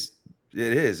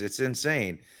 it's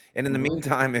insane. And in the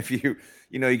meantime, if you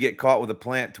get caught with a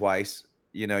plant twice,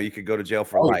 you could go to jail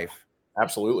for life.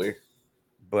 Absolutely.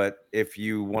 But if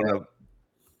you want to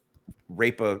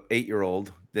rape a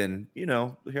 8-year-old, then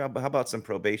how about some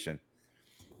probation?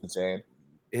 Insane.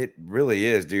 It really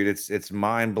is, dude. It's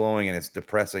mind blowing and it's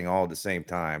depressing all at the same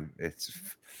time.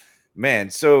 Man.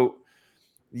 So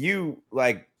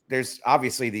there's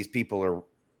obviously these people are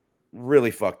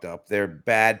really fucked up. They're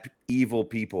bad, evil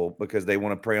people because they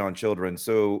want to prey on children.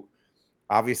 So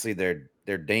obviously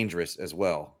they're dangerous as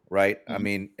well, right? Mm-hmm.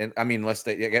 I mean, unless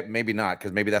maybe not,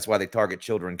 because maybe that's why they target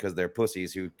children, because they're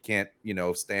pussies who can't,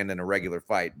 stand in a regular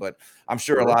fight. But I'm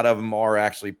sure a lot of them are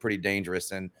actually pretty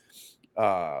dangerous. And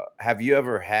have you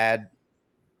ever had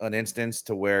an instance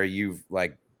to where you've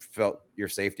felt your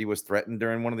safety was threatened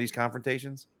during one of these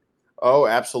confrontations? Oh,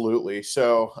 absolutely.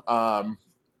 So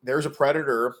there's a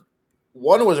predator.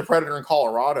 One was a predator in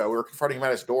Colorado. We were confronting him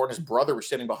at his door, and his brother was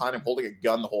sitting behind him holding a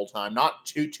gun the whole time. Not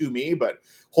to me, but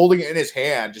holding it in his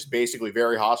hand, just basically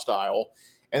very hostile.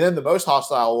 And then the most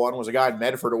hostile one was a guy in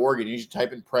Medford, Oregon. You should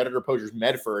type in Predator Poachers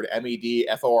Medford,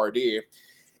 Medford.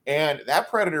 And that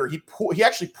predator, he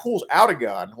actually pulls out a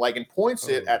gun, and points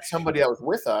it at somebody that was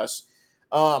with us.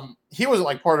 He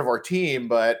wasn't part of our team,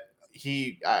 but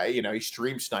he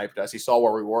stream sniped us. He saw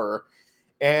where we were,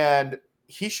 and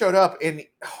he showed up. And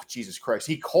Jesus Christ,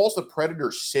 he calls the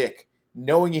predator sick,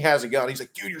 knowing he has a gun. He's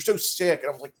like, "Dude, you're so sick." And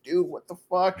I was like, "Dude, what the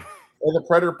fuck?" And the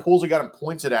predator pulls a gun and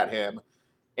points it at him.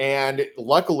 And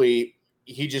luckily,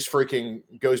 he just freaking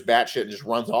goes batshit and just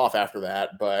runs off after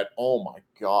that. But oh my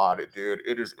god, dude,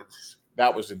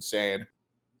 that was insane.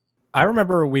 I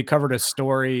remember we covered a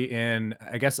story in,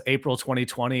 I guess, April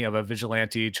 2020 of a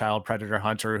vigilante child predator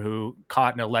hunter who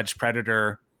caught an alleged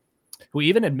predator who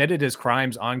even admitted his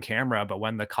crimes on camera. But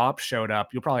when the cops showed up,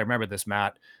 you'll probably remember this,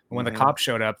 Matt. When the cops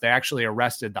showed up, they actually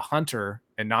arrested the hunter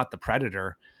and not the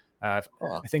predator. I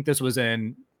think this was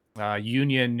in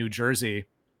Union, New Jersey.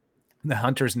 The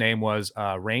hunter's name was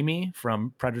Ramey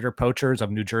from Predator Poachers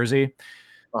of New Jersey.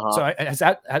 So has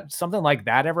that something like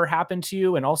that ever happened to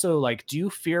you? And also, do you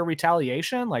fear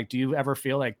retaliation? Do you ever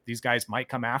feel like these guys might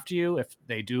come after you if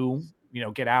they do,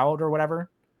 get out or whatever?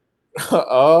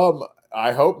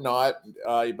 I hope not.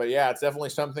 But yeah, it's definitely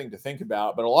something to think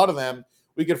about. But a lot of them,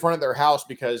 we confronted their house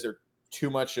because they're too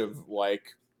much of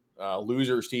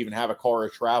losers to even have a car or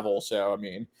travel. So I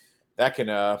mean, that can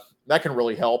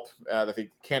really help that they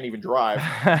can't even drive.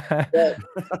 But,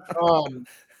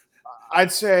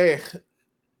 I'd say,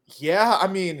 yeah. I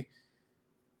mean,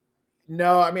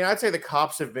 No, I mean, I'd say the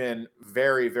cops have been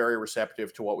very, very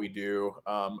receptive to what we do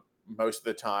most of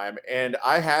the time. And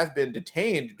I have been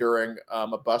detained during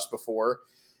a bust before,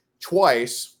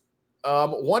 twice.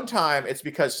 One time, it's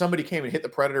because somebody came and hit the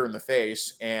predator in the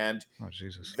face, and Oh,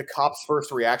 Jesus. the cops'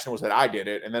 first reaction was that I did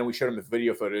it. And then we showed them the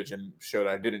video footage and showed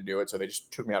I didn't do it. So they just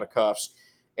took me out of cuffs.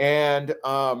 And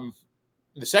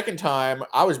the second time,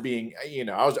 I was being,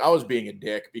 I was being a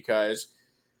dick because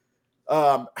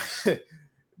um,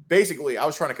 basically, I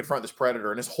was trying to confront this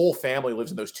predator, and his whole family lives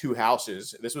in those two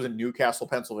houses. This was in Newcastle,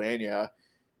 Pennsylvania,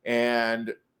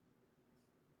 and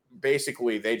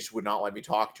basically, they just would not let me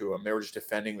talk to him. They were just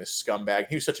defending this scumbag.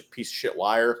 He was such a piece of shit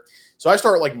liar. So I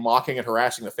started like mocking and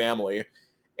harassing the family,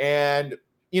 and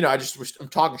I'm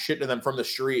talking shit to them from the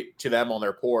street to them on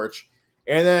their porch.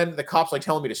 And then the cops like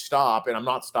telling me to stop, and I'm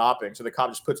not stopping. So the cop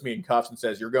just puts me in cuffs and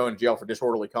says, "You're going to jail for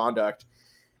disorderly conduct."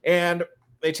 And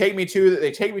they take me to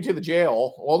the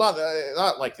jail. Well,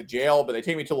 not like the jail, but they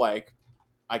take me to like,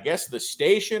 I guess, the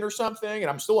station or something. And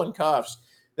I'm still in cuffs.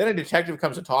 Then a detective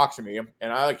comes to talk to me,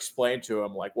 and I explained to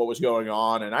him like what was going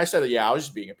on. And I said that, yeah, I was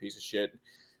just being a piece of shit.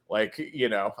 Like,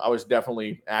 I was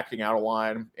definitely acting out of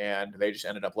line, and they just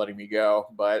ended up letting me go.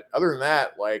 But other than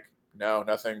that, like, no,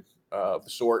 nothing of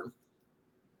the sort.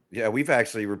 Yeah, we've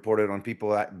actually reported on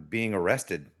people being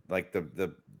arrested, like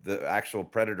the actual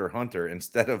predator hunter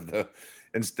instead of the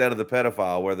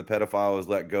pedophile, where the pedophile was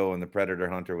let go and the predator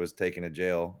hunter was taken to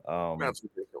jail. That's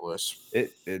ridiculous.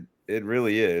 It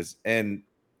really is. And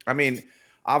I mean,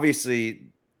 obviously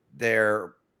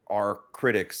there are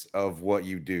critics of what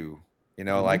you do.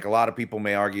 Like a lot of people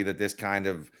may argue that this kind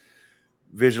of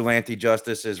vigilante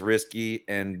justice is risky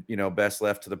and best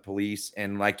left to the police.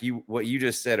 And like what you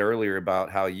just said earlier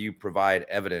about how you provide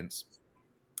evidence,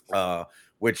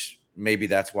 which maybe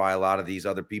that's why a lot of these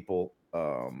other people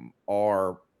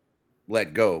are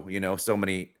let go, so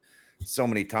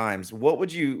many times. What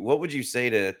would you say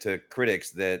to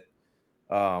critics that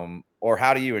or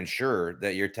how do you ensure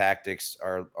that your tactics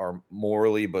are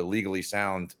morally but legally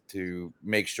sound to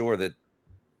make sure that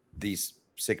these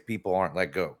sick people aren't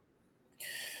let go?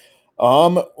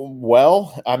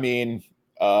 Well, I mean,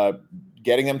 uh,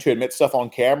 getting them to admit stuff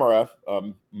on camera,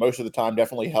 most of the time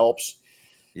definitely helps.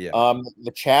 Yeah.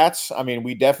 The chats, I mean,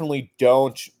 we definitely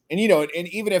don't, and and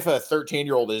even if a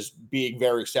 13-year-old is being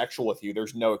very sexual with you,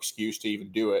 there's no excuse to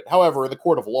even do it. However, in the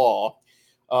court of law,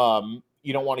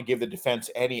 you don't want to give the defense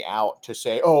any out to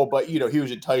say, oh, but he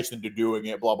was enticed into doing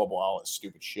it, blah blah blah, all that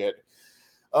stupid shit.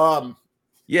 Um,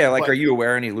 Yeah, like, but are you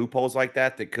aware any loopholes like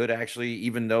that that could actually,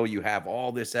 even though you have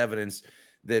all this evidence,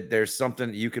 that there's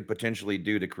something you could potentially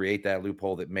do to create that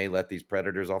loophole that may let these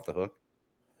predators off the hook?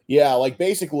 Yeah, like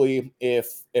basically,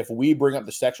 if we bring up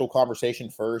the sexual conversation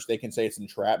first, they can say it's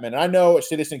entrapment. And I know a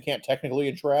citizen can't technically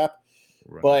entrap,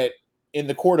 Right. but in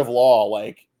the court of law,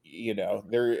 like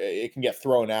there it can get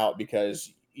thrown out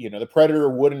because the predator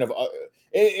wouldn't have,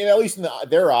 at least in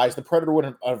their eyes, the predator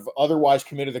wouldn't have otherwise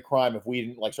committed the crime if we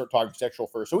didn't like start talking sexual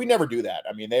first. So we never do that.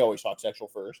 I mean, they always talk sexual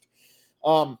first.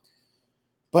 Um,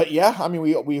 but yeah, I mean,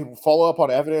 we follow up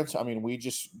on evidence. I mean, we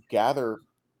just gather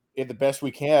it the best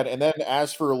we can. And then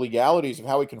as for legalities of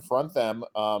how we confront them,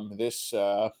 this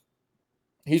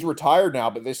he's retired now,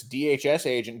 but this DHS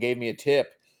agent gave me a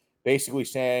tip, basically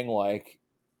saying like,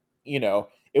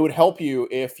 it would help you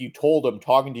if you told him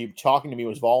talking to me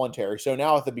was voluntary. So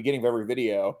now at the beginning of every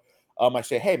video, I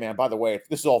say, hey man, by the way,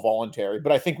 this is all voluntary,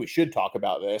 but I think we should talk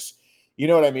about this. You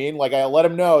know what I mean? Like I let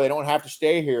them know they don't have to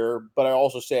stay here, but I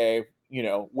also say,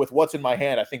 with what's in my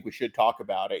hand, I think we should talk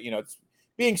about it. It's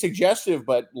being suggestive,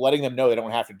 but letting them know they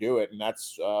don't have to do it, and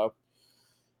that's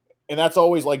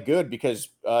always like good because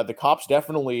the cops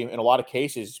definitely, in a lot of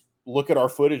cases, look at our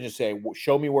footage and say,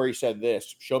 "Show me where he said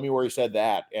this. Show me where he said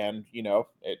that," and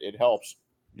it helps.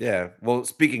 Yeah. Well,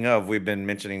 speaking of, we've been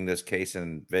mentioning this case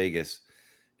in Vegas,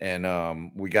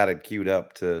 and we got it queued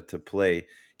up to play.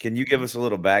 Can you give us a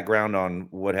little background on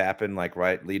what happened, like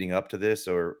right leading up to this,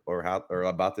 or how or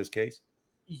about this case?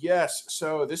 Yes.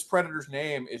 So this predator's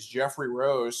name is Jeffrey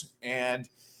Rose, and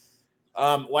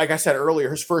like I said earlier,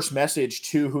 his first message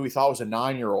to who he thought was a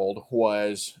 9-year-old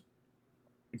was,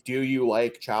 "Do you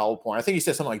like child porn?" I think he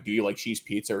said something like, "Do you like cheese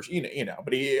pizza?" Or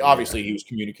But he Yeah. obviously he was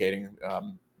communicating,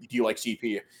 "Do you like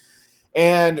CP?"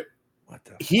 And What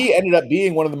the he ended up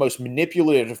being one of the most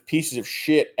manipulative pieces of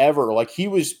shit ever. Like he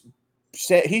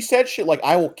said shit like,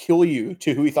 "I will kill you"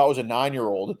 to who he thought was a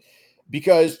 9-year-old,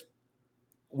 because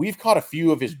we've caught a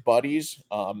few of his buddies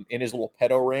in his little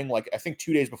pedo ring. Like I think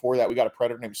 2 days before that, we got a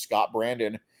predator named Scott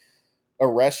Brandon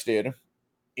arrested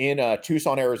in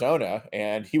Tucson, Arizona,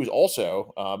 and he was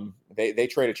also they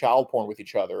traded child porn with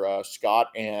each other. Scott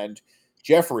and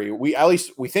Jeffrey, we at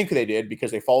least we think they did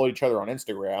because they followed each other on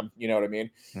Instagram. You know what I mean?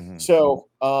 Mhm. So,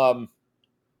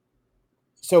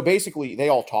 so basically, they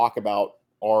all talk about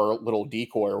our little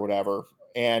decoy or whatever,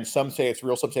 and some say it's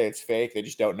real, some say it's fake. They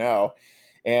just don't know.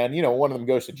 And you know, one of them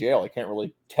goes to jail. He can't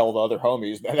really tell the other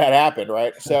homies that happened,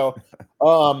 right? So,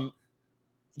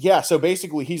 yeah. So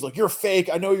basically, he's like, "You're fake.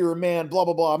 I know you're a man. Blah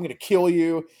blah blah. I'm gonna kill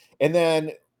you." And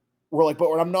then we're like,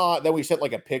 "But I'm not." Then we sent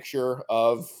like a picture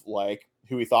of like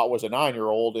who we thought was a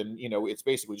 9-year-old, and you know, it's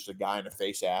basically just a guy in a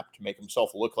face app to make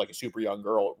himself look like a super young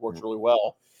girl. It works really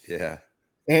well. Yeah.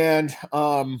 And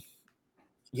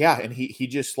yeah, and he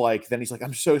just like then he's like,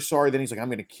 "I'm so sorry." Then he's like, "I'm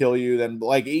gonna kill you." Then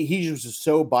like he's just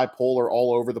so bipolar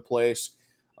all over the place,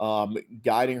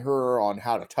 guiding her on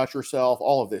how to touch herself,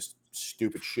 all of this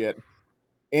stupid shit.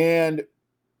 And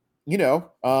you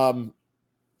know,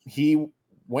 he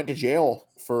went to jail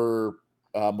for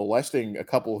molesting a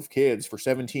couple of kids for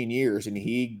 17 years, and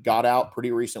he got out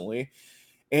pretty recently.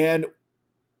 And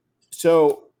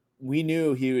so we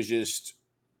knew he was just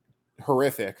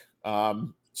horrific.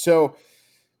 So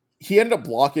he ended up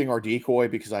blocking our decoy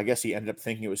because I guess he ended up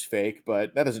thinking it was fake,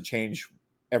 but that doesn't change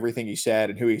everything he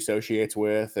said and who he associates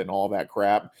with and all that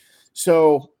crap.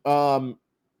 So I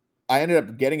ended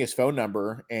up getting his phone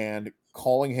number and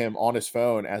calling him on his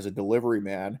phone as a delivery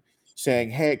man,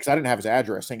 saying, "Hey," because I didn't have his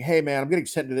address, saying, "Hey, man, I'm getting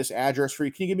sent to this address for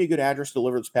you. Can you give me a good address to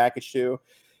deliver this package to?"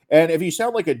 And if you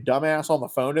sound like a dumbass on the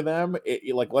phone to them,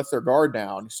 it like lets their guard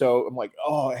down. So I'm like,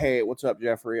 "Oh, hey, what's up,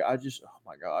 Jeffrey? Oh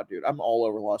my God, dude, I'm all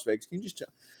over Las Vegas. Can you just tell,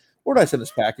 where did I send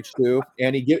this package to?"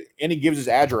 And he gives his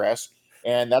address,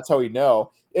 and that's how we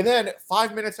know. And then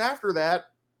 5 minutes after that,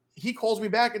 he calls me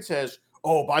back and says,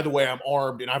 "Oh, by the way, I'm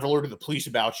armed and I've alerted the police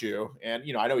about you." And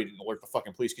you know, I know he didn't alert the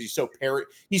fucking police because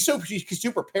he's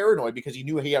super paranoid because he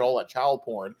knew he had all that child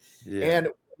porn. Yeah. And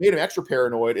what made him extra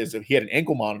paranoid is that he had an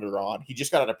ankle monitor on. He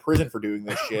just got out of prison for doing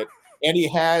this shit, and he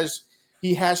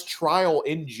has trial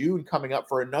in June coming up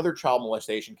for another child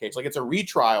molestation case. Like it's a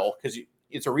retrial because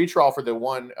it's a retrial for the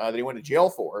one that he went to jail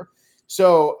for.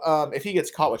 So if he gets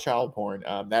caught with child porn,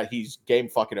 that he's game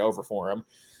fucking over for him.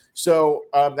 So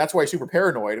that's why he's super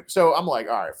paranoid. So I'm like,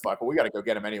 all right, fuck, well, we got to go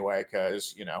get him anyway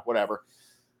because, you know, whatever.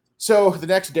 So the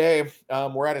next day,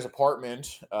 we're at his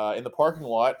apartment in the parking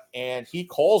lot, and he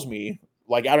calls me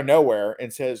like out of nowhere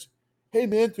and says, "Hey,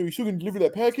 man, so you still going to deliver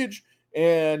that package?"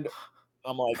 And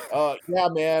I'm like, "Yeah,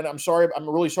 man, I'm sorry. I'm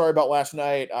really sorry about last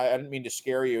night. I didn't mean to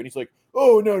scare you." And he's like,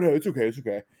 "Oh, no, it's okay. It's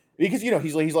okay." Because, you know,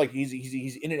 he's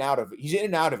in and out of it. He's in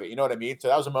and out of it. You know what I mean? So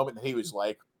that was a moment that he was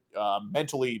like,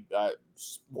 mentally,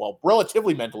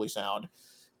 relatively mentally sound.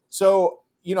 So,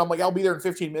 you know, I'm like, "I'll be there in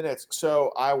 15 minutes.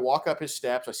 So I walk up his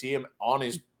steps. I see him on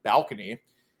his balcony,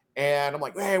 and I'm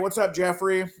like, "Hey, what's up,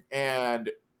 Jeffrey?" And,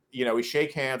 you know, we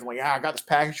shake hands. I'm like, "I got this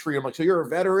package for you." I'm like, "So you're a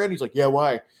veteran?" He's like, "Yeah,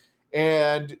 why?"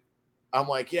 And I'm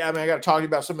like, "Yeah, man, I got to talk to you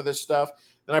about some of this stuff."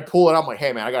 Then I pull it out. I'm like,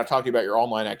 "Hey, man, I got to talk to you about your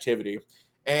online activity."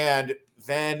 And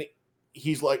then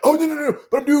he's like, "Oh, no,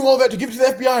 but I'm doing all that to give it to the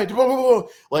FBI. Blah, blah, blah."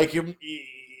 Like,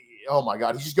 oh my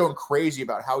God, he's just going crazy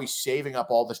about how he's saving up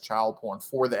all this child porn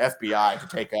for the FBI to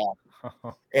take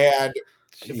out. And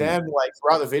then, like,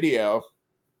 throughout the video,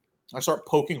 I start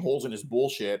poking holes in his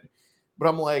bullshit. But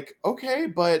I'm like, okay,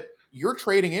 but you're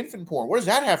trading infant porn. What does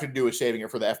that have to do with saving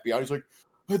it for the FBI? He's like,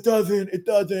 it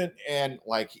doesn't. And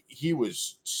like, he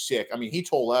was sick. I mean, he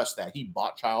told us that he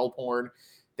bought child porn,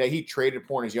 that he traded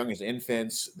porn as young as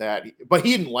infants, but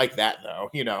he didn't like that though,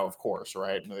 you know, of course,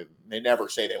 right? They never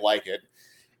say they like it.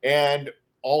 And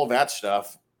all of that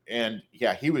stuff. And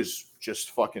yeah, he was just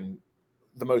fucking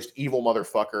the most evil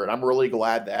motherfucker. And I'm really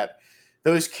glad that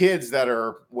those kids that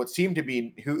are what seem to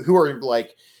be who are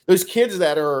like those kids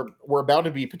that were about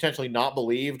to be potentially not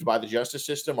believed by the justice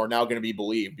system are now going to be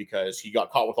believed because he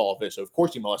got caught with all of this. So of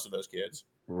course he molested those kids.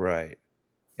 Right.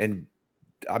 And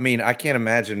I mean, I can't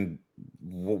imagine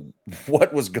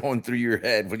what was going through your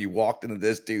head when you walked into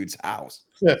this dude's house.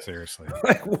 Seriously.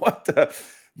 Like what the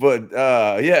but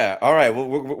yeah, all right. Well,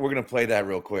 we're gonna play that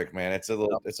real quick, man. It's a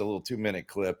little 2-minute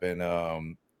clip, and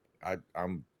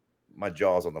I'm my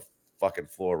jaw's on the fucking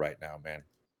floor right now, man.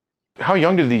 How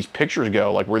young did these pictures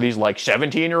go? Like, were these like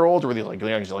 17-year-olds, or were these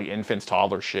like infants,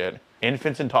 toddler shit?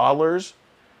 Infants and toddlers?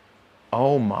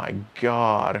 Oh my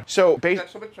God. So Got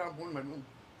so much child porn in my room.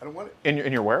 I don't want it.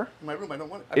 In your where? In my room, I don't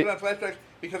want it. I put it on flash drives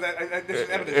because this is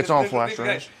evidence. It's on flash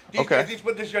drives. Okay. These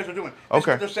what these guys are doing. Okay. This is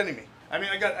what they're sending me. I mean,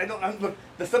 look,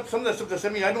 some of the stuff they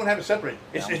send me, I don't have it separate.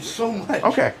 It's so much.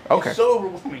 Okay. It's so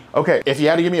overwhelming. Okay. If you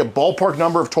had to give me a ballpark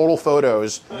number of total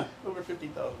photos. Over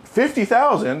 50,000.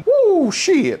 50,000? Woo,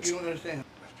 shit. You don't understand.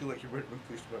 feel like you're running the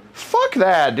police department. Fuck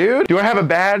that, dude. Do I have a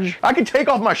badge? I can take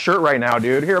off my shirt right now,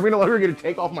 dude. Here, I'm gonna let her get to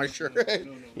take off my shirt.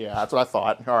 Yeah, that's what I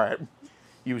thought. All right.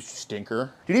 You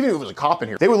stinker. Dude, even if it was a cop in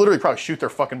here, they would literally probably shoot their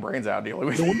fucking brains out dealing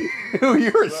with you.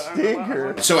 You're a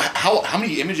stinker. So how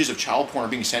many images of child porn are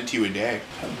being sent to you a day?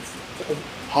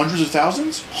 Hundreds of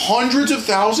thousands? Hundreds of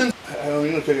thousands? I don't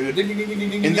even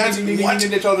know. And that's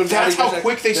what? That's how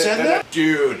quick they send that?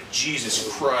 Dude,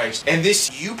 Jesus Christ. And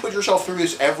this, you put yourself through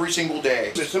this every single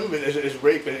day. Some of it is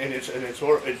rape, and it's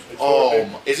horrible.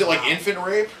 Oh, is it like infant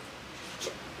rape?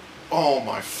 Oh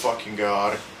my fucking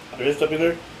God. There is stuff in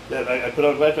there that I put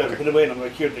on glass, I put it away, and I'm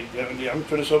like, here, I'm going to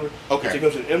turn this over. Okay. It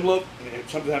goes in an envelope, and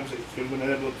sometimes it goes in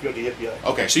an envelope to go to the FBI.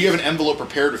 Okay, so you have an envelope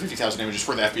prepared with 50,000 images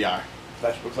for the FBI?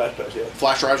 Flash drives, yeah.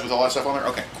 Flash drives with all that stuff on there?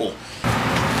 Okay, cool.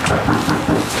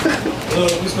 Hello,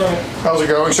 who's calling? How's it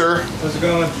going, sir? How's it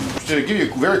going? To give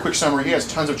you a very quick summary, he has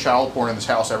tons of child porn in this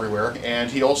house everywhere, and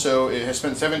he also has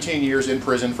spent 17 years in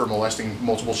prison for molesting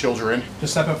multiple children.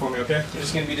 Just step up for me, okay? You're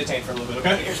just going to be detained for a little bit,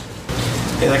 okay?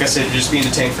 Hey, like I said, you're just being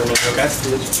detained for a little bit, okay?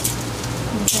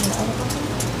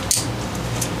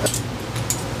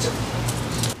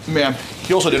 Ma'am,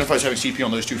 he also identifies having CP on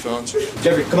those two phones.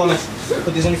 Jeffrey, come on then.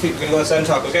 Put these on your feet. We're going to go outside and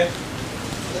talk, okay?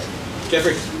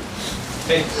 Jeffrey.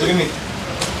 Hey, look at me.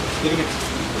 Look at me.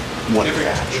 What Jeffrey.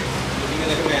 badge? Look at me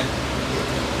like a man.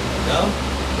 No?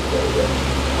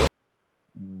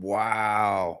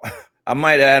 Wow. I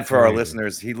might add for our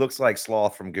listeners, he looks like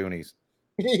Sloth from Goonies.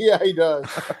 Yeah, he does.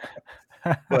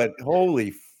 But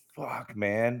holy fuck,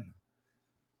 man.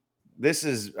 This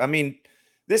is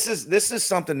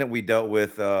something that we dealt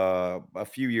with a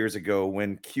few years ago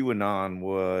when QAnon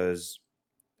was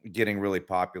getting really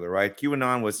popular, right?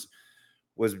 QAnon was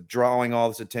drawing all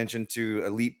this attention to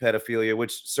elite pedophilia,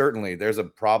 which certainly there's a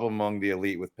problem among the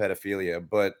elite with pedophilia.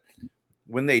 But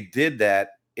when they did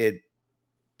that, it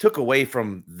took away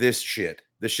from this shit,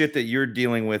 the shit that you're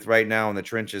dealing with right now in the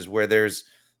trenches, where there's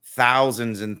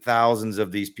thousands and thousands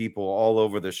of these people all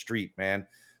over the street, man.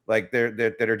 Like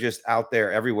that are just out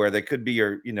there everywhere. They could be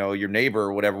your neighbor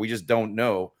or whatever. We just don't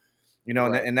know,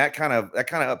 right. and that kind of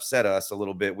upset us a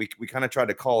little bit. We kind of tried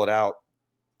to call it out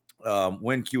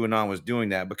when QAnon was doing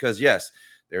that, because yes,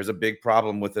 there's a big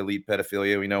problem with elite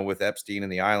pedophilia, with Epstein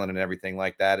and the island and everything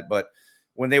like that. But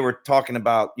when they were talking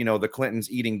about, the Clintons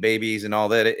eating babies and all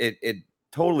that, it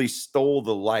totally stole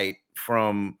the light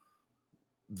from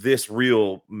this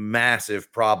real massive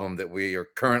problem that we are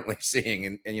currently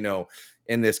seeing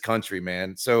in this country,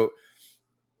 man. So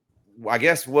I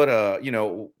guess what I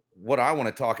want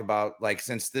to talk about, like,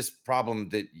 since this problem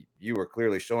that you are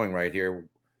clearly showing right here,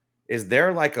 is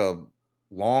there like a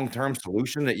long-term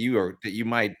solution that you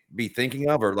might be thinking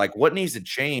of, or like what needs to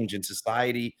change in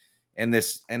society and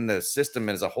the system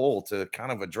as a whole to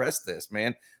kind of address this,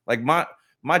 man? Like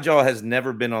my jaw has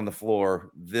never been on the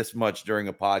floor this much during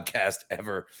a podcast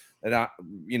ever. And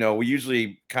we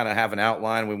usually kind of have an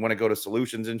outline. We want to go to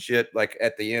solutions and shit like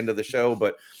at the end of the show.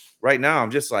 But right now I'm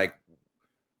just like,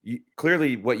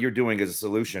 clearly what you're doing is a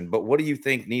solution, but what do you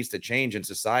think needs to change in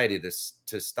society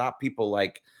to stop people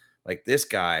like this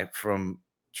guy from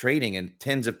trading in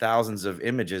tens of thousands of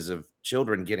images of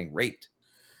children getting raped?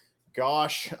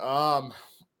 Gosh,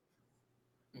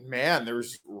 man,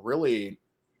 there's really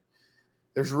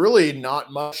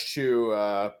not much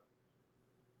to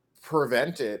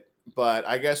prevent it, but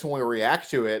I guess when we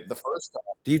react to it the first time.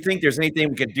 Do you think there's anything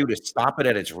we can do to stop it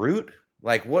at its root?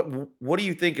 Like what do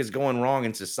you think is going wrong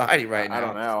in society right now? I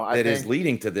don't know. That is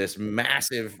leading to this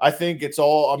massive. I think it's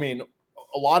all,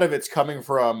 a lot of it's coming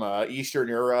from Eastern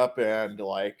Europe and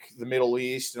like the Middle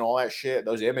East and all that shit,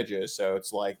 those images. So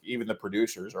it's like even the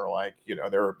producers are like,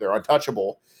 they're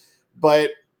untouchable.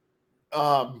 But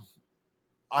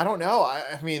I don't know.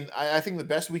 I think the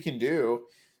best we can do,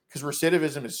 because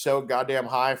recidivism is so goddamn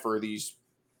high for these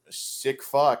sick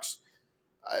fucks,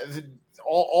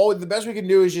 all the best we can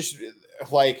do is just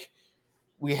like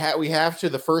we have to,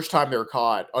 the first time they're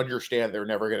caught, understand they're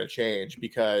never going to change,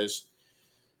 because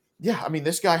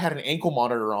this guy had an ankle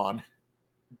monitor on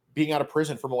being out of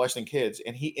prison for molesting kids,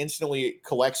 and he instantly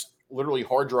collects literally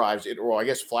hard drives, or I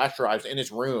guess flash drives, in his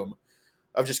room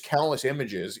of just countless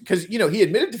images, because he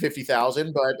admitted to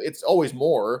 50,000, but it's always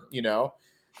more,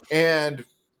 and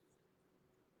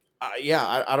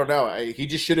I don't know. He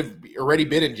just should have already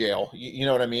been in jail. You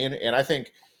know what I mean? And I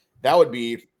think that would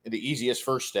be the easiest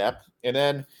first step. And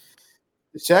then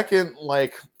the second,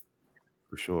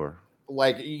 for sure, a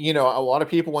lot of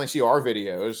people, when they see our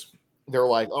videos, they're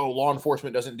like, oh, law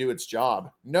enforcement doesn't do its job.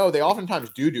 No, they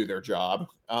oftentimes do their job.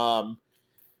 And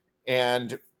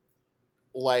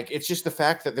it's just the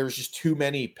fact that there's just too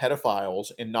many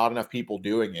pedophiles and not enough people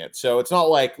doing it. So it's not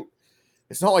like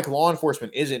it's not like law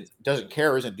enforcement doesn't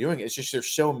care, isn't doing it. It's just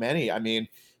there's so many. I mean,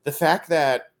 the fact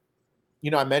that,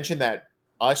 I mentioned that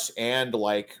us and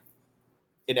like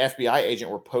an FBI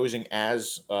agent were posing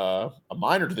as a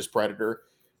minor to this predator.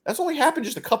 That's only happened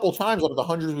just a couple times out of the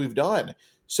hundreds we've done.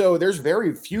 So there's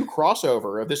very few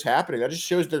crossover of this happening. That just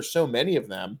shows there's so many of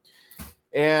them.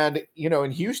 And,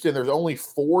 in Houston, there's only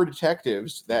 4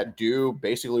 detectives that do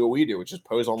basically what we do, which is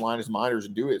pose online as minors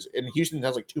and do it. And Houston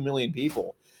has like 2 million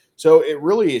people. So it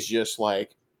really is just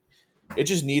like, it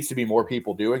just needs to be more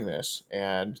people doing this.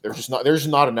 And there's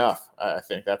not enough. I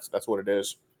think that's what it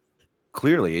is.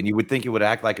 Clearly, and you would think it would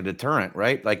act like a deterrent,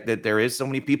 right? Like that there is so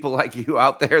many people like you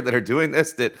out there that are doing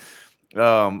this that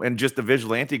and just the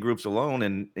vigilante groups alone,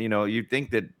 and you'd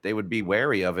think that they would be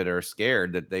wary of it or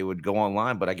scared that they would go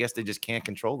online, but I guess they just can't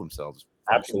control themselves.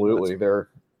 Absolutely.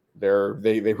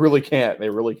 They really can't. They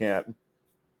really can't.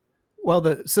 Well,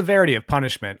 the severity of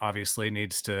punishment obviously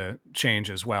needs to change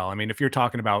as well. I mean, if you're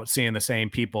talking about seeing the same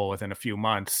people within a few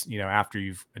months, after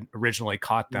you've originally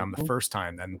caught them the first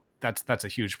time, then that's a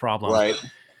huge problem. Right.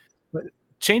 But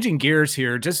changing gears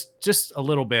here, just a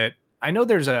little bit. I know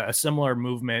there's a similar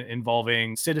movement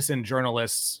involving citizen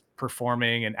journalists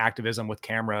performing and activism with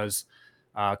cameras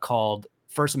called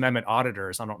First Amendment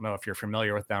auditors. I don't know if you're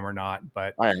familiar with them or not,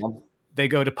 but I am. They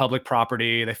go to public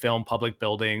property, they film public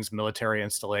buildings, military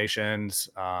installations,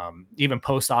 even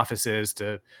post offices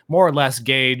to more or less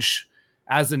gauge,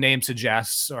 as the name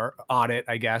suggests, or audit,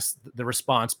 I guess, the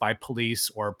response by police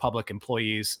or public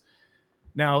employees.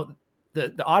 Now,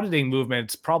 the auditing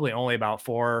movement's probably only about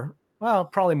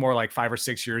probably more like 5 or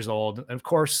 6 years old. And of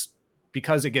course,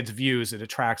 because it gets views, it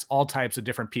attracts all types of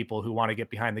different people who want to get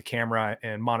behind the camera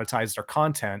and monetize their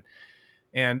content.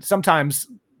 And sometimes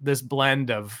this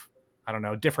blend of, I don't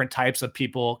know, different types of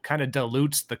people kind of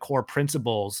dilutes the core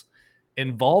principles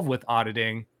involved with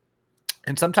auditing.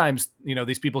 And sometimes,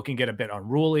 these people can get a bit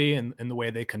unruly in the way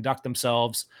they conduct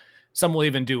themselves. Some will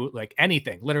even do like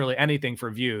anything, literally anything for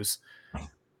views.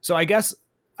 So I guess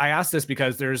I ask this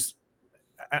because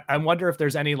I wonder if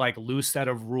there's any like loose set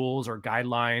of rules or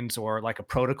guidelines or like a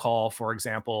protocol, for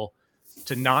example,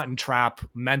 to not entrap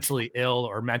mentally ill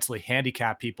or mentally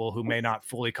handicapped people who may not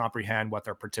fully comprehend what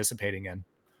they're participating in.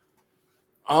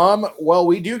 Well,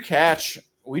 we do catch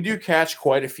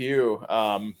quite a few.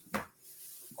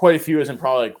 Quite a few isn't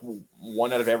probably like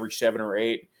 1 out of every 7 or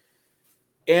 8.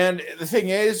 And the thing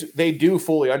is, they do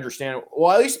fully understand.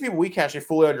 Well, at least the people we catch, they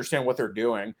fully understand what they're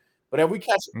doing. But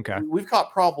we've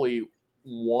caught probably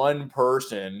 1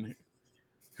 person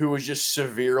who was just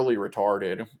severely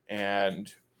retarded.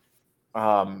 And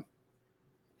yeah,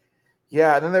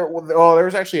 and then there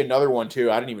was actually another one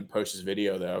too. I didn't even post his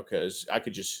video though, because I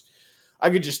could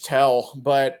just tell.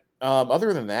 But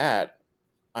other than that,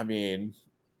 I mean,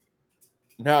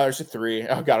 no, there's a 3.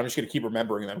 Oh God, I'm just gonna keep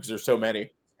remembering them because there's so many.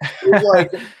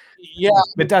 Like, yeah,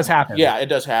 it does happen. Yeah, it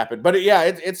does happen. But yeah,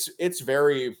 it's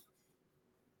very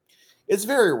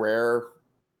rare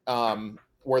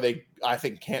where they, I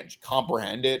think, can't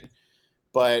comprehend it.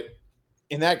 But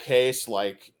in that case,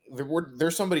 like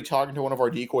there's somebody talking to one of our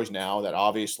decoys now that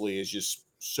obviously is just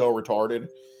so retarded.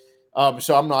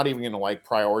 So I'm not even gonna like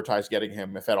prioritize getting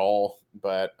him, if at all.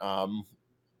 But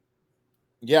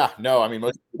yeah, no, I mean,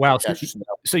 wow.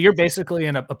 So you're basically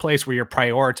in a place where you're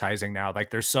prioritizing now. Like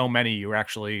there's so many you're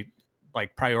actually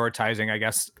like prioritizing, I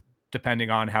guess, depending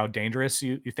on how dangerous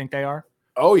you think they are.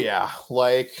 Oh yeah.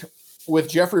 Like with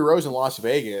Jeffrey Rosen in Las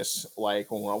Vegas, like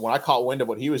when I caught wind of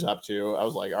what he was up to, I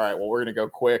was like, all right, well, we're going to go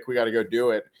quick. We got to go do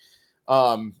it.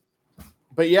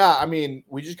 But yeah, I mean,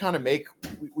 we just kind of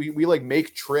we like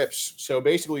make trips. So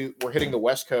basically we're hitting the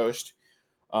West Coast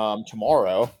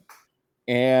tomorrow.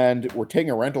 And we're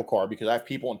taking a rental car because I have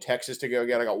people in Texas to go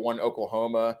get. I got 1 in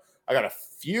Oklahoma. I got a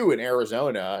few in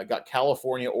Arizona. I got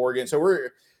California, Oregon. So we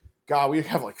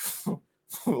have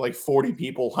like 40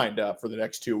 people lined up for the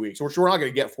next 2 weeks. Which we're not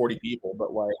going to get 40 people,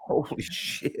 but like, holy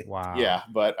shit! Wow. Yeah,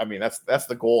 but I mean that's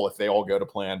the goal if they all go to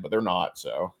plan, but they're not.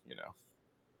 So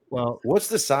Well, what's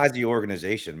the size of the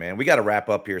organization, man? We got to wrap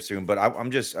up here soon, but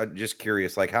I'm just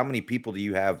curious. Like, how many people do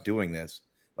you have doing this?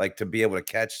 Like to be able to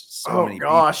catch so many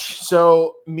gosh. people.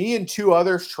 So me and 2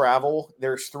 others travel.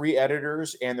 There's 3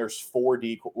 editors and there's 4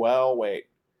 decoys. Well, wait.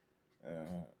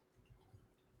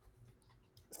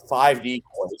 5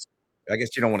 decoys. I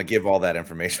guess you don't want to give all that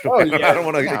information. Oh, yeah. I don't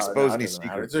want to expose any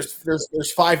secrets.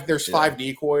 There's 5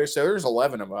 decoys, so there's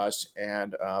 11 of us,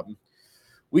 and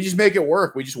we just make it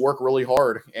work. We just work really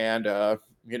hard, and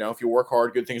if you work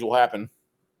hard, good things will happen.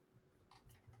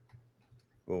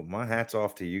 Well, my hat's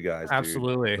off to you guys.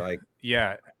 Absolutely. Dude. Like,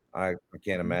 yeah, I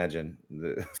can't imagine.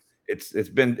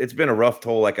 it's been a rough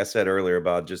toll, like I said earlier,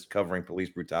 about just covering police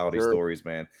brutality stories,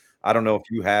 man. I don't know if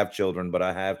you have children, but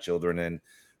I have children, and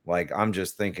like I'm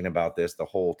just thinking about this the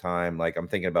whole time. Like I'm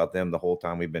thinking about them the whole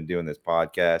time we've been doing this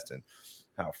podcast, and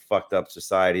how fucked up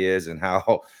society is, and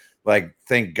how like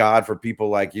thank God for people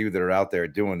like you that are out there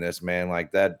doing this, man.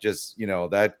 Like that just,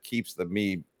 that keeps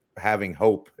me having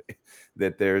hope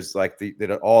that there's like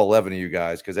that all 11 of you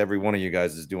guys, because every one of you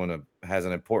guys has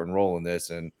an important role in this.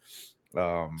 And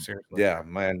Seriously. yeah,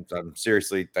 man,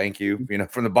 seriously, thank you.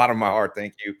 From the bottom of my heart,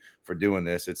 thank you for doing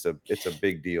this. It's a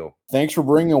big deal. Thanks for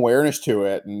bringing awareness to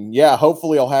it. And yeah,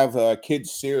 hopefully I'll have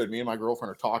kids soon. Me and my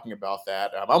girlfriend are talking about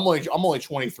that. I'm only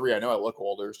 23. I know I look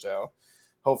older, so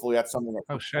hopefully that's something that.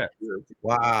 Oh shit!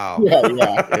 Wow.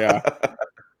 Yeah.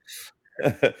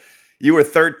 You were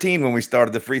 13 when we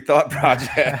started the Free Thought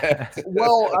Project.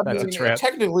 Well, I mean,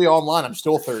 technically online, I'm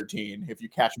still 13 if you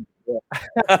catch me.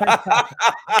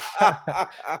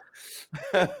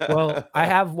 Well, I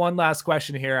have one last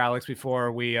question here, Alex,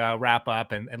 before we wrap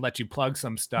up and let you plug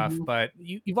some stuff. But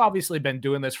you've obviously been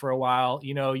doing this for a while.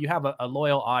 You have a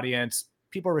loyal audience.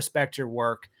 People respect your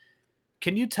work.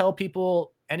 Can you tell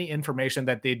people any information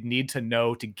that they'd need to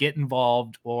know to get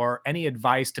involved, or any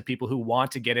advice to people who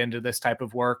want to get into this type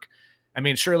of work? I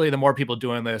mean, surely the more people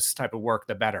doing this type of work,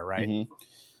 the better, right?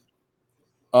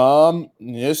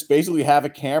 Just basically have a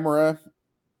camera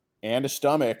and a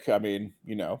stomach. I mean,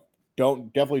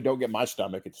 definitely don't get my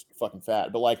stomach. It's fucking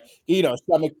fat. But like,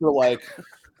 stomach for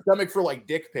like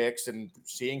dick pics and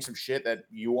seeing some shit that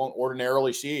you won't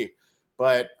ordinarily see.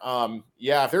 But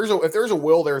yeah, if there's a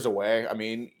will, there's a way. I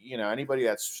mean, anybody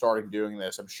that's starting doing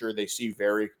this, I'm sure they see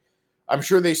very,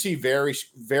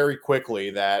 very quickly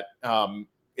that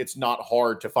it's not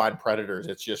hard to find predators.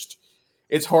 It's just,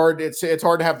 it's hard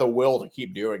to have the will to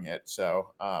keep doing it.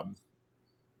 So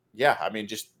yeah, I mean,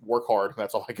 just work hard.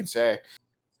 That's all I can say.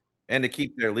 And to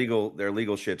keep their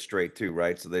legal shit straight too,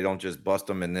 right? So they don't just bust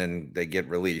them and then they get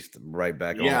released right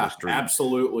back on the street.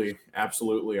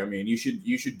 Absolutely. I mean, you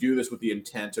should do this with the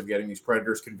intent of getting these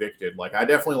predators convicted. Like, I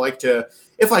definitely like to,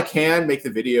 if I can, make the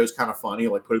videos kind of funny,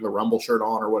 like putting the Rumble shirt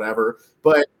on or whatever.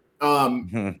 But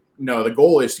no, the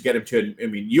goal is to get him to. I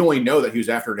mean, you only know that he was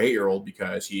after an 8-year-old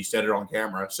because he said it on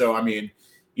camera. So I mean,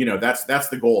 that's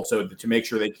the goal. So to make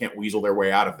sure they can't weasel their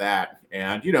way out of that.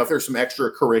 And, if there's some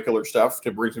extracurricular stuff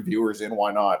to bring some viewers in,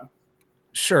 why not?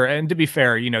 Sure. And to be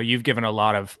fair, you've given a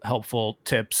lot of helpful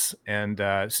tips and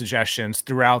suggestions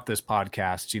throughout this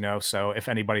podcast, so if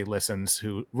anybody listens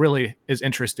who really is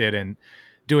interested in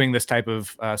doing this type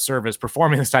of service,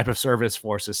 performing this type of service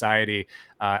for society,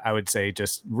 I would say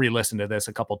just re-listen to this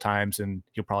a couple times and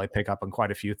you'll probably pick up on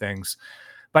quite a few things.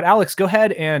 But Alex, go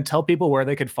ahead and tell people where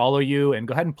they could follow you, and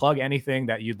go ahead and plug anything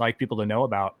that you'd like people to know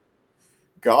about.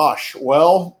 Gosh,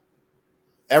 well,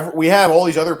 we have all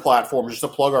these other platforms just to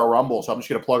plug our Rumble. So I'm just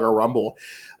going to plug our Rumble.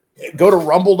 Go to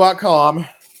rumble.com,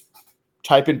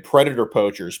 type in Predator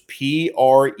Poachers,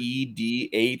 Predator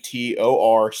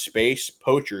space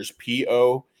Poachers,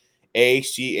 Poachers,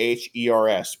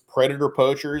 Predator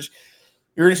Poachers.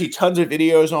 You're going to see tons of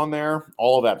videos on there,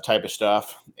 all of that type of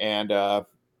stuff. And,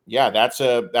 yeah, that's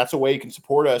a way you can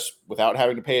support us without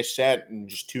having to pay a cent and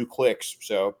just 2 clicks.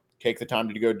 So take the time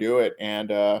to go do it.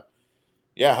 And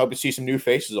yeah, hope to see some new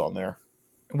faces on there.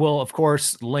 We'll, of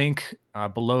course, link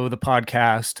below the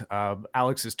podcast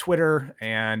Alex's Twitter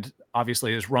and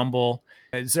obviously his Rumble.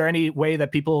 Is there any way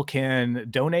that people can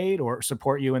donate or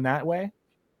support you in that way?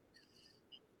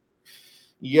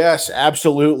 Yes,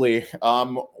 absolutely.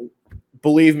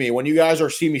 Believe me, when you guys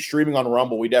see me streaming on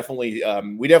Rumble, we definitely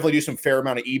do some fair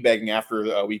amount of e-begging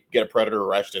after we get a predator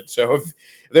arrested. So if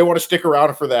they want to stick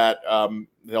around for that,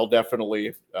 they'll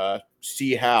definitely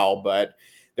see how. But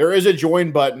there is a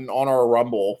join button on our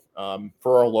Rumble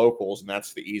for our locals, and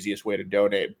that's the easiest way to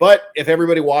donate. But if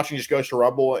everybody watching just goes to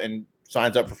Rumble and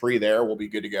signs up for free there, we'll be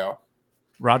good to go.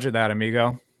 Roger that,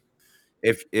 amigo.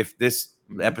 If this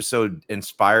episode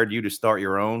inspired you to start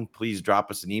your own, please drop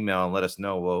us an email and let us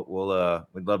know.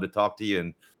 We'd love to talk to you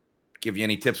and give you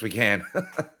any tips we can.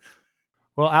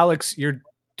 Well, Alex, you're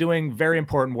doing very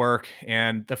important work,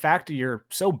 and the fact that you're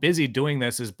so busy doing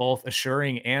this is both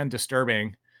assuring and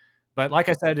disturbing. But like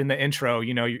I said in the intro,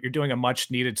 you're doing a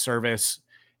much needed service,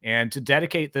 and to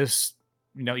dedicate this,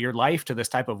 your life to this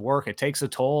type of work, it takes a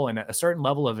toll and a certain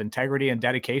level of integrity and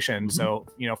dedication. So,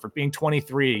 for being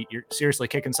 23, you're seriously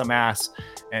kicking some ass.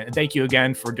 And thank you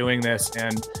again for doing this.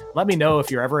 And let me know if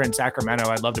you're ever in Sacramento.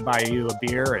 I'd love to buy you a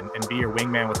beer and be your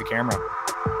wingman with the camera.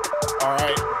 All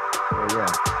right. Yeah.